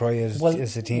couldn't cry as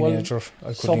a teenager.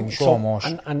 I couldn't even show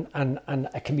emotion. And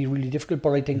it can be really difficult.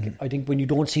 But I think when you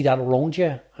don't see that around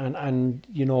you, and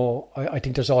you know, I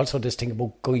think there's also this thing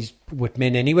about guys with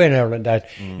men anywhere in Ireland that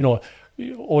you know,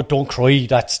 oh, don't cry.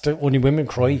 That's the only women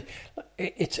cry.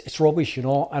 It's rubbish, you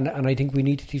know. And I think we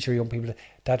need to teach our young people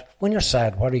that when you're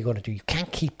sad, what are you going to do? You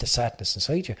can't keep the sadness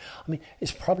inside you. I mean,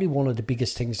 it's probably one of the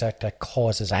biggest things that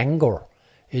causes anger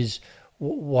is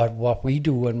what we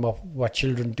do and what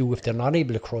children do if they're not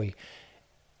able to cry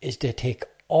is they take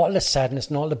all the sadness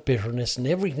and all the bitterness and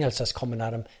everything else that's coming at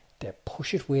them, they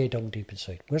push it way down deep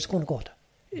inside. Where's it going to go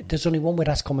to? There's only one way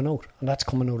that's coming out, and that's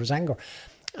coming out as anger.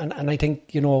 And I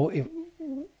think, you know,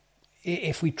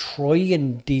 if we try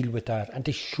and deal with that and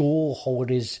to show how it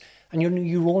is, and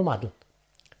you role model,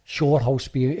 show it how to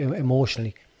be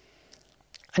emotionally.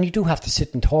 And you do have to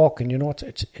sit and talk, and you know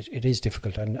it is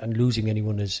difficult, and losing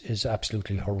anyone is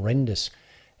absolutely horrendous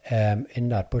in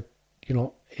that. But you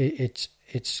know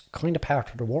it's kind of part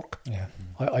of the work. Yeah,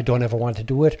 I don't ever want to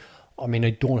do it. I mean, I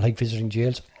don't like visiting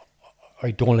jails.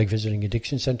 I don't like visiting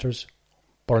addiction centres,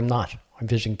 but I'm not. I'm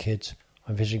visiting kids.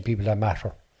 I'm visiting people that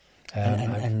matter.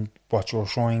 And what you're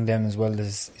showing them as well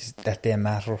is that they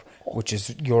matter, which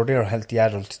is you're their healthy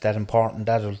adult, that important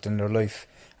adult in their life,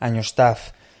 and your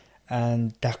staff.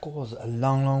 And that goes a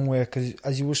long, long way, because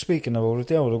as you were speaking about it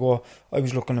there ago, I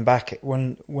was looking back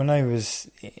when I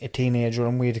was a teenager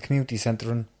and we had a community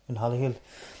centre in Hollyhill,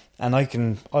 and I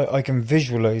can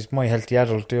visualise my healthy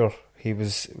adult there. He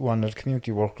was one of the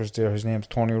community workers there. His name's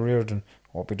Tony Reardon.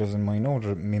 Hope he doesn't mind now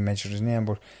that me mention his name,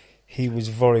 but he was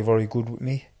very, very good with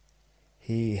me.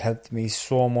 He helped me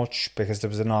so much because there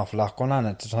was an awful lot going on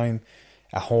at the time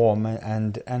at home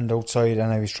and outside,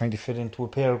 and I was trying to fit into a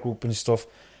peer group and stuff.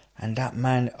 And that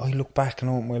man, I look back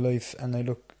now at my life, and I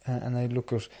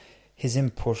look at his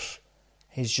input.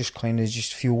 He's just kind of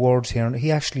just a few words here, and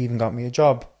he actually even got me a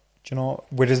job, you know,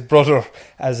 with his brother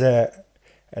as a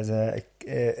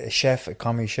chef, a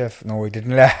commie chef. No, it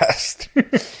didn't last.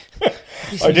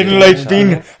 I didn't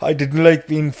like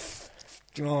being,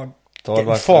 you know,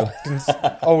 getting fucked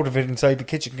out of it inside the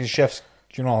kitchen, because chefs,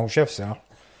 you know how chefs are.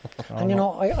 And you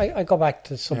know, I go back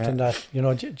to something that, you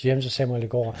know, James was saying a while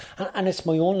ago, and it's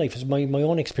my own life, it's my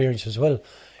own experience as well,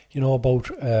 you know, about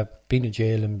being in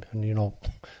jail and you know,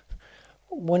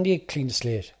 when do you clean the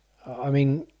slate? I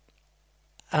mean,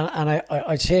 and I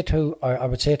would say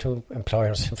to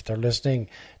employers, if they're listening,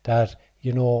 that,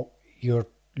 you know, you're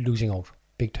losing out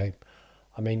big time.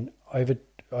 I mean,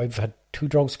 I've had 2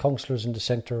 drugs counsellors in the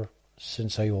centre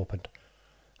since I opened,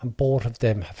 and both of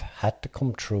them have had to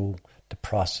come through the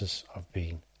process of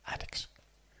being addicts.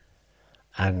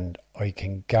 And I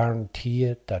can guarantee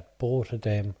you that both of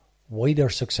them, why they're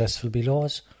successful below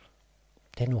us,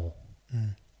 they know.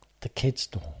 The kids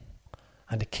know.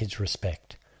 And the kids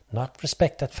respect. Not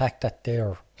respect that fact that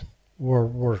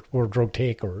were drug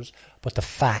takers, but the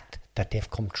fact that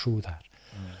they've come through that.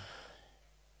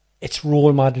 It's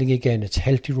role modelling again, it's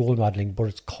healthy role modelling, but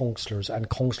it's counsellors and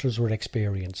counsellors with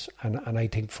experience. And I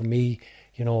think for me,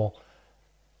 you know,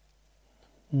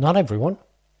 not everyone,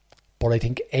 but I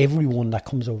think everyone that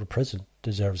comes out of prison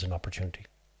deserves an opportunity.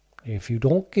 If you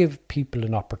don't give people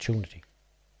an opportunity,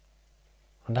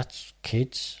 and that's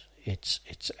kids, it's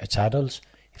adults,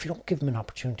 if you don't give them an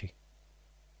opportunity,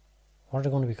 what are they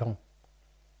going to become?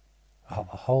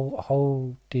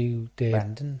 How do they...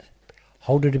 Abandoned.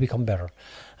 How do they become better?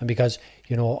 And because,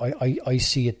 you know, I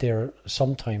see it there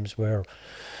sometimes whereby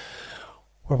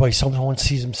someone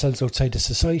sees themselves outside of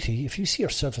society. If you see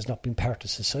yourself as not being part of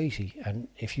society, and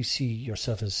if you see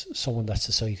yourself as someone that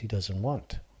society doesn't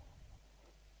want,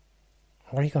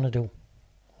 what are you going to do?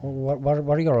 What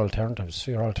are your alternatives?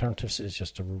 Your alternatives is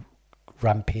just a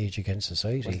rampage against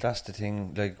society. Well, that's the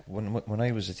thing. Like when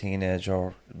I was a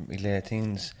teenager, my late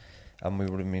teens, and we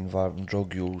were involved in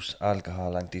drug use,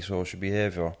 alcohol, antisocial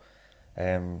behaviour,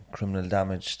 criminal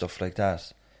damage, stuff like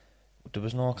that, there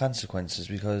was no consequences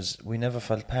because we never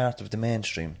felt part of the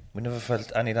mainstream. We never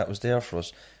felt any of that was there for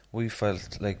us. We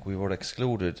felt like we were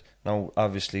excluded. Now,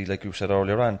 obviously, like you said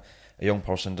earlier on, a young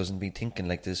person doesn't be thinking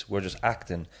like this, we're just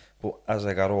acting. But as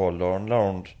I got older and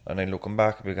learned, and then looking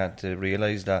back, I began to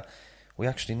realise that we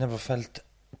actually never felt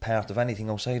part of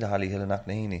anything outside of Hollyhill and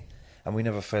Knocknaheeny. And we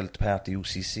never felt part of the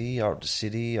UCC or the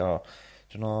city, or,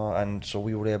 you know, and so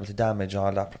we were able to damage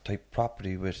all that type of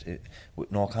property with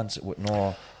no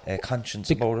conscience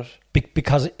about it.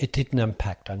 Because it didn't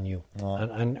impact on you. No.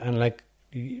 And like,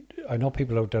 I know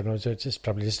people out there now, just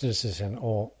probably listening to this saying,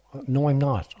 oh, No, I'm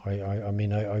not. I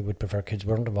mean, I would prefer kids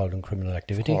weren't involved in criminal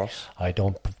activity. Of course. I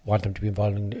don't want them to be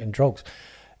involved in drugs.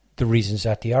 The reasons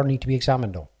that they are need to be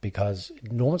examined, though, because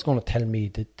no one's going to tell me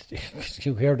that,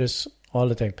 you hear this all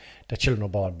the time, that children are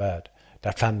born bad,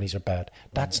 that families are bad.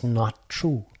 That's not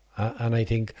true. And I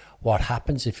think what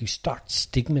happens if you start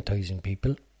stigmatising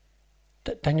people,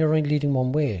 then you're only leading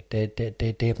one way.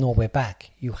 They have no way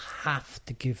back. You have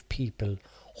to give people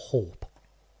hope.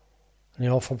 You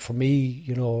know, for me,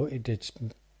 you know,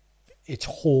 it's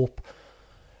hope,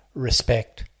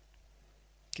 respect,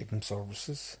 Give them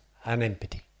services. and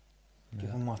empathy.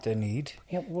 Give them what they need.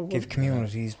 Yeah, Give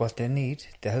communities what they need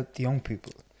to help the young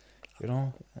people. You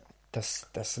know,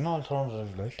 that's an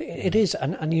alternative. Like It is,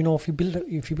 and you know, if you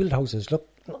build houses, look,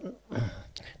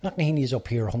 Knocknaheeny is up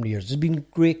here how many years? There's been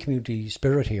great community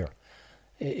spirit here.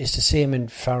 It's the same in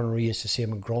Farranree, it's the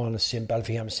same in Groan, it's the same in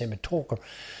Ballypheham, it's the same in Toker.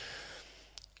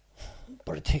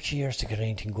 But it takes years to get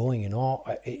anything going, you know.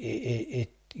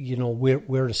 You know,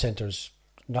 we're the centres.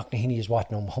 Knocknaheeny is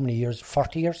what now? How many years?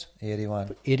 40 years?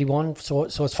 81. 81. So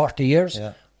it's 40 years.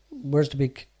 Yeah. Where's the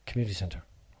big community centre?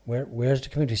 Where's the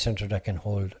community centre that can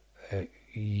hold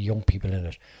young people in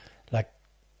it? Like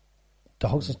the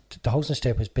housing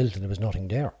estate was built and there was nothing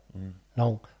there.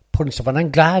 Now putting stuff, and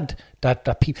I'm glad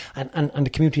that people and the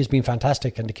community has been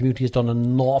fantastic, and the community has done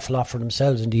an awful lot for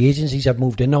themselves, and the agencies have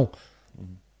moved in now.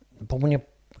 But when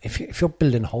if you're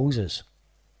building houses,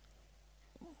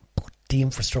 put the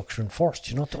infrastructure in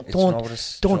first. You know,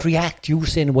 don't react. You were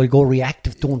saying, well, go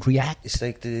reactive. Don't react. It's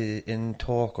like in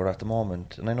Toker at the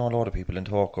moment, and I know a lot of people in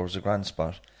Toker, was a grand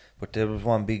spot, but there was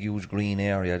one big huge green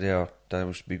area there that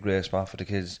was to be a great spot for the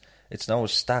kids. It's now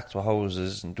stacked with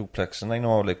houses and duplexes, and I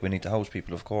know, like, we need to house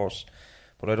people, of course,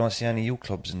 but I don't see any youth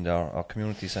clubs in there or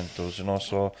community centres, you know.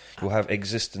 So you have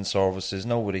existing services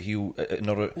now with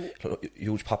another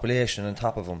huge population on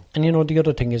top of them. And you know, the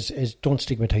other thing is don't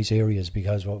stigmatise areas,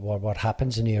 because what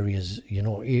happens in areas, you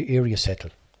know, areas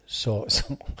settle. So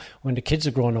when the kids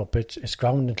are growing up, it's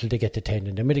ground until they get to 10,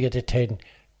 and then when they get to 10,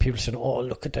 people say, "Oh,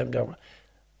 look at them!"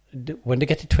 When they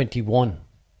get to 21,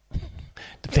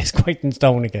 the place quietens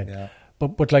down again. Yeah.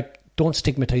 But like, don't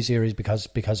stigmatise areas because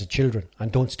of children,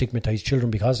 and don't stigmatise children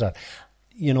because of that.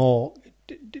 You know,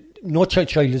 no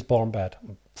child is born bad.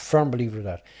 I'm a firm believer of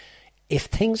that. If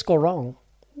things go wrong,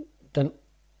 then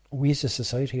we as a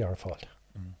society are at fault.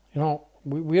 You know,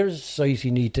 we as a society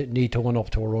need to own up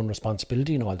to our own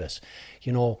responsibility in all this.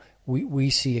 You know, we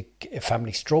see a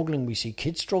family struggling, we see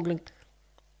kids struggling.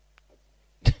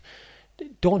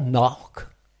 Don't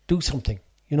knock. Do something.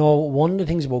 You know, one of the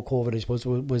things about COVID, I suppose,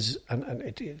 was and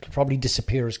it'll probably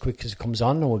disappear as quick as it comes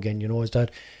on now again, you know, is that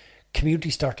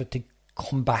communities started to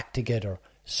come back together.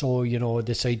 So, you know,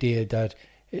 this idea that,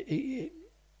 you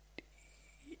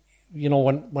know,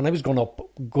 when I was growing up,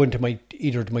 going to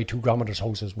either of my two grandmother's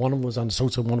houses, one of them was on the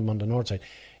south side, one of them on the north side,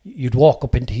 you'd walk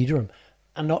up into either of them,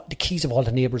 and the keys of all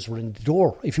the neighbours were in the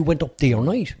door if you went up day or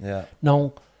night. Yeah.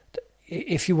 Now,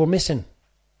 if you were missing,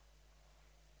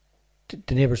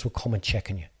 the neighbours would come and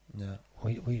check on you. Yeah.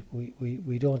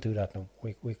 We don't do that now.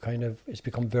 We kind of, it's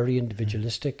become very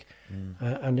individualistic,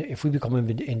 and if we become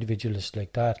individualist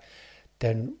like that,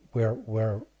 then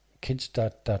we're kids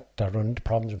that are into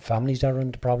problems and families that are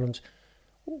into problems.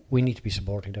 We need to be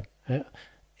supporting them.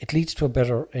 It leads to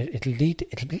it'll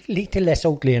lead to less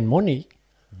outlaying money,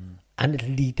 and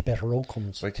it'll lead to better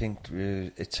outcomes. I think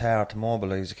it's hard to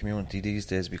mobilise a community these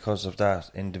days because of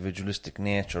that individualistic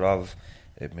nature of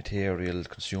a material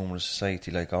consumer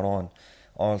society like our own.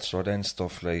 Also then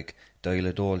stuff like Dial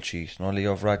a Dole sheet and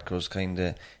all of Radcross, kind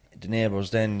of the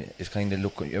neighbours then is kind of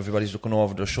looking, everybody's looking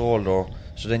over their shoulder,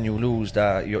 so then you lose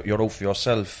that, you're out for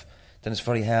yourself. Then it's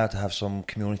very hard to have some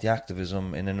community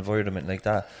activism in an environment like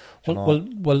that.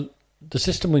 Well, the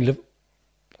system we live,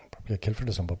 probably a kill for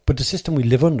this one, but the system we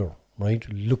live under,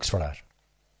 right, looks for that.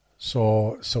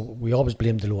 So we always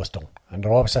blame the lowest down, and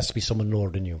there always has to be someone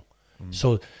lower than you.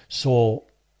 So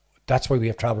that's why we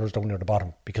have travellers down near the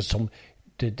bottom, because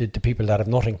the people that have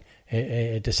nothing,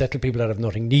 the settled people that have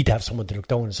nothing, need to have someone to look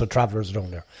down on, so travellers are down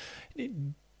there.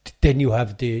 Then you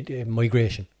have the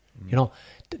migration. You know,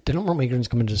 the number of migrants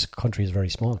coming into this country is very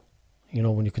small. You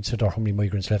know, when you consider how many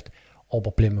migrants left,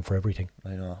 but blame them for everything.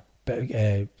 I know.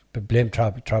 But blame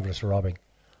travellers for robbing.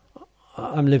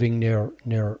 I'm living near,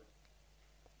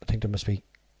 I think there must be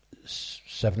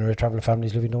 7 or 8 traveller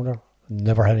families living down there.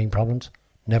 Never had any problems.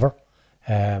 Never.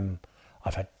 I've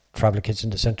had traveller kids in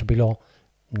the centre below.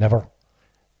 Never.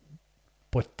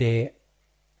 But they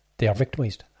are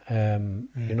victimised. You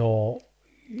know,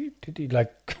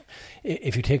 like,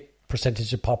 if you take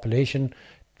percentage of population,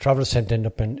 travellers end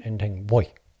up in thing. Why?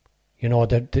 You know,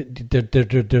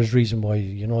 there's reason why,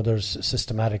 you know, there's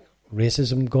systematic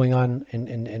racism going on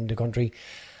in the country.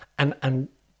 And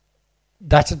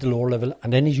that's at the lower level.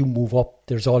 And then as you move up,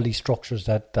 there's all these structures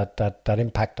that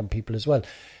impact on people as well.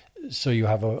 So you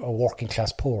have a working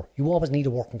class poor. You always need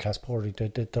a working class poor.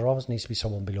 There always needs to be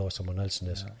someone below someone else in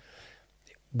this. Yeah.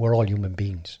 We're all human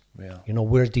beings. Yeah. You know,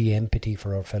 we're the empathy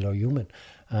for our fellow human.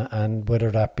 And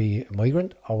whether that be a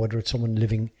migrant or whether it's someone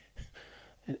living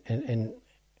in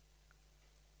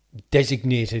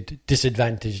designated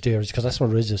disadvantaged areas, because that's what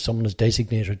it is someone is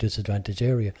designated disadvantaged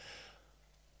area.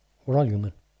 We're all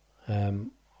human.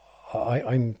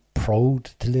 I'm proud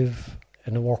to live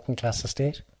in a working class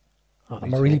estate.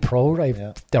 I'm really proud.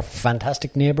 They're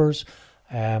fantastic neighbours,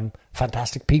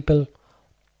 fantastic people.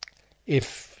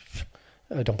 If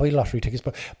I don't buy lottery tickets,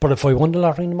 but if I won the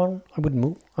lottery in the morning, I wouldn't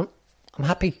move. I'm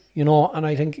happy, you know. And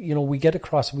I think, you know, if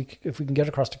we can get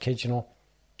across to kids, you know,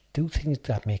 do things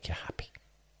that make you happy.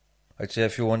 I'd say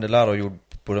if you won the lotto, you'd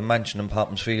put a mansion in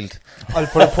Poppins Field. I'll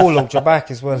put a pool out your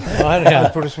back as well. I'll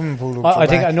put a swimming pool out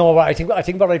your back. I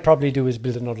think what I'd probably do is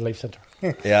build another life centre.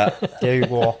 Yeah, there you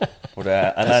go. But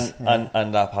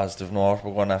and that positive note,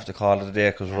 we're going to have to call it a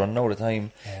day because we're running out of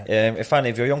time. Yeah. If any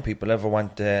of your young people ever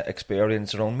want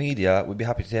experience around media, we'd be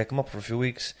happy to take them up for a few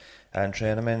weeks and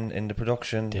train them in the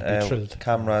production,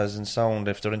 cameras and sound.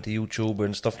 If they're into YouTube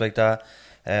and stuff like that.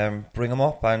 Bring them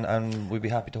up and we'd be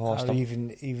happy to host them.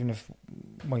 Even if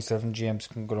myself and James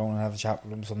can go down and have a chat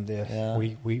with them someday.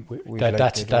 Yeah.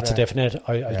 That's a definite.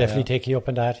 I'll definitely take you up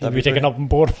on that. You'll be taking up on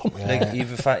board of them. Yeah.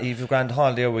 Like even Grand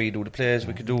Hall there where you do the plays,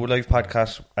 we could do a live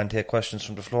podcast and take questions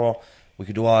from the floor. We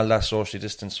could do all that socially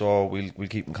distance, so we'll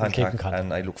keep in contact,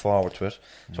 and I look forward to it.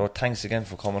 So thanks again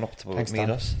for coming up to meet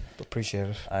us. Appreciate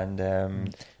it. And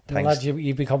thanks. Lads,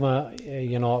 you become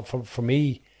you know, for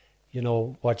me, you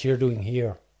know, what you're doing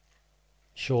here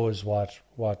shows what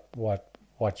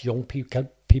young people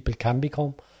can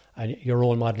become, and you're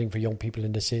role modelling for young people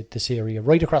in this area,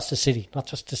 right across the city, not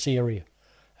just this area.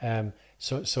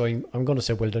 So I'm going to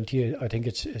say well done to you. I think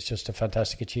it's just a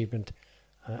fantastic achievement,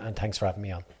 and thanks for having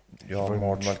me on. You're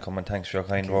more than welcome, and thanks for your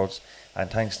kind words, and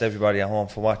thanks to everybody at home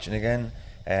for watching again.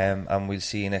 And we'll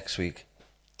see you next week.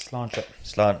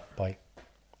 Slán. Bye.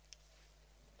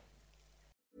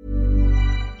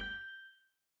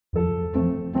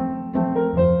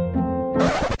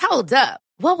 Hold up.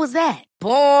 What was that?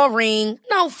 Boring.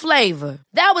 No flavor.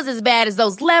 That was as bad as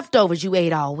those leftovers you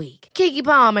ate all week. Keke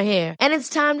Palmer here. And it's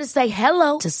time to say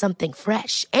hello to something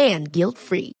fresh and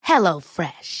guilt-free. Hello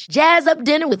Fresh. Jazz up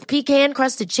dinner with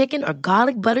pecan-crusted chicken or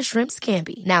garlic butter shrimp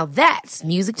scampi. Now that's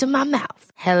music to my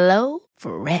mouth. Hello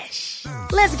Fresh.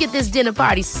 Let's get this dinner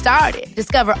party started.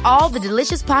 Discover all the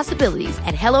delicious possibilities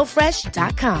at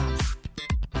HelloFresh.com.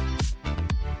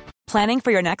 Planning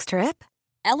for your next trip?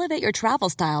 Elevate your travel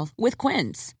style with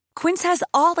Quince. Quince has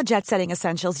all the jet-setting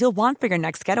essentials you'll want for your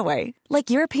next getaway,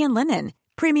 like European linen,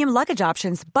 premium luggage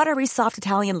options, buttery soft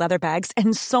Italian leather bags,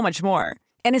 and so much more.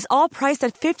 And is all priced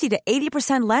at 50 to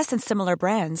 80% less than similar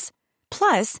brands.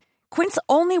 Plus, Quince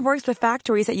only works with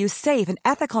factories that use safe and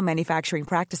ethical manufacturing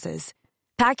practices.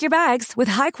 Pack your bags with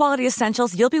high-quality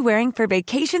essentials you'll be wearing for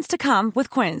vacations to come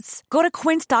with Quince. Go to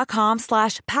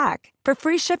quince.com/pack for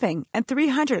free shipping and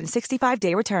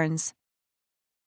 365-day returns.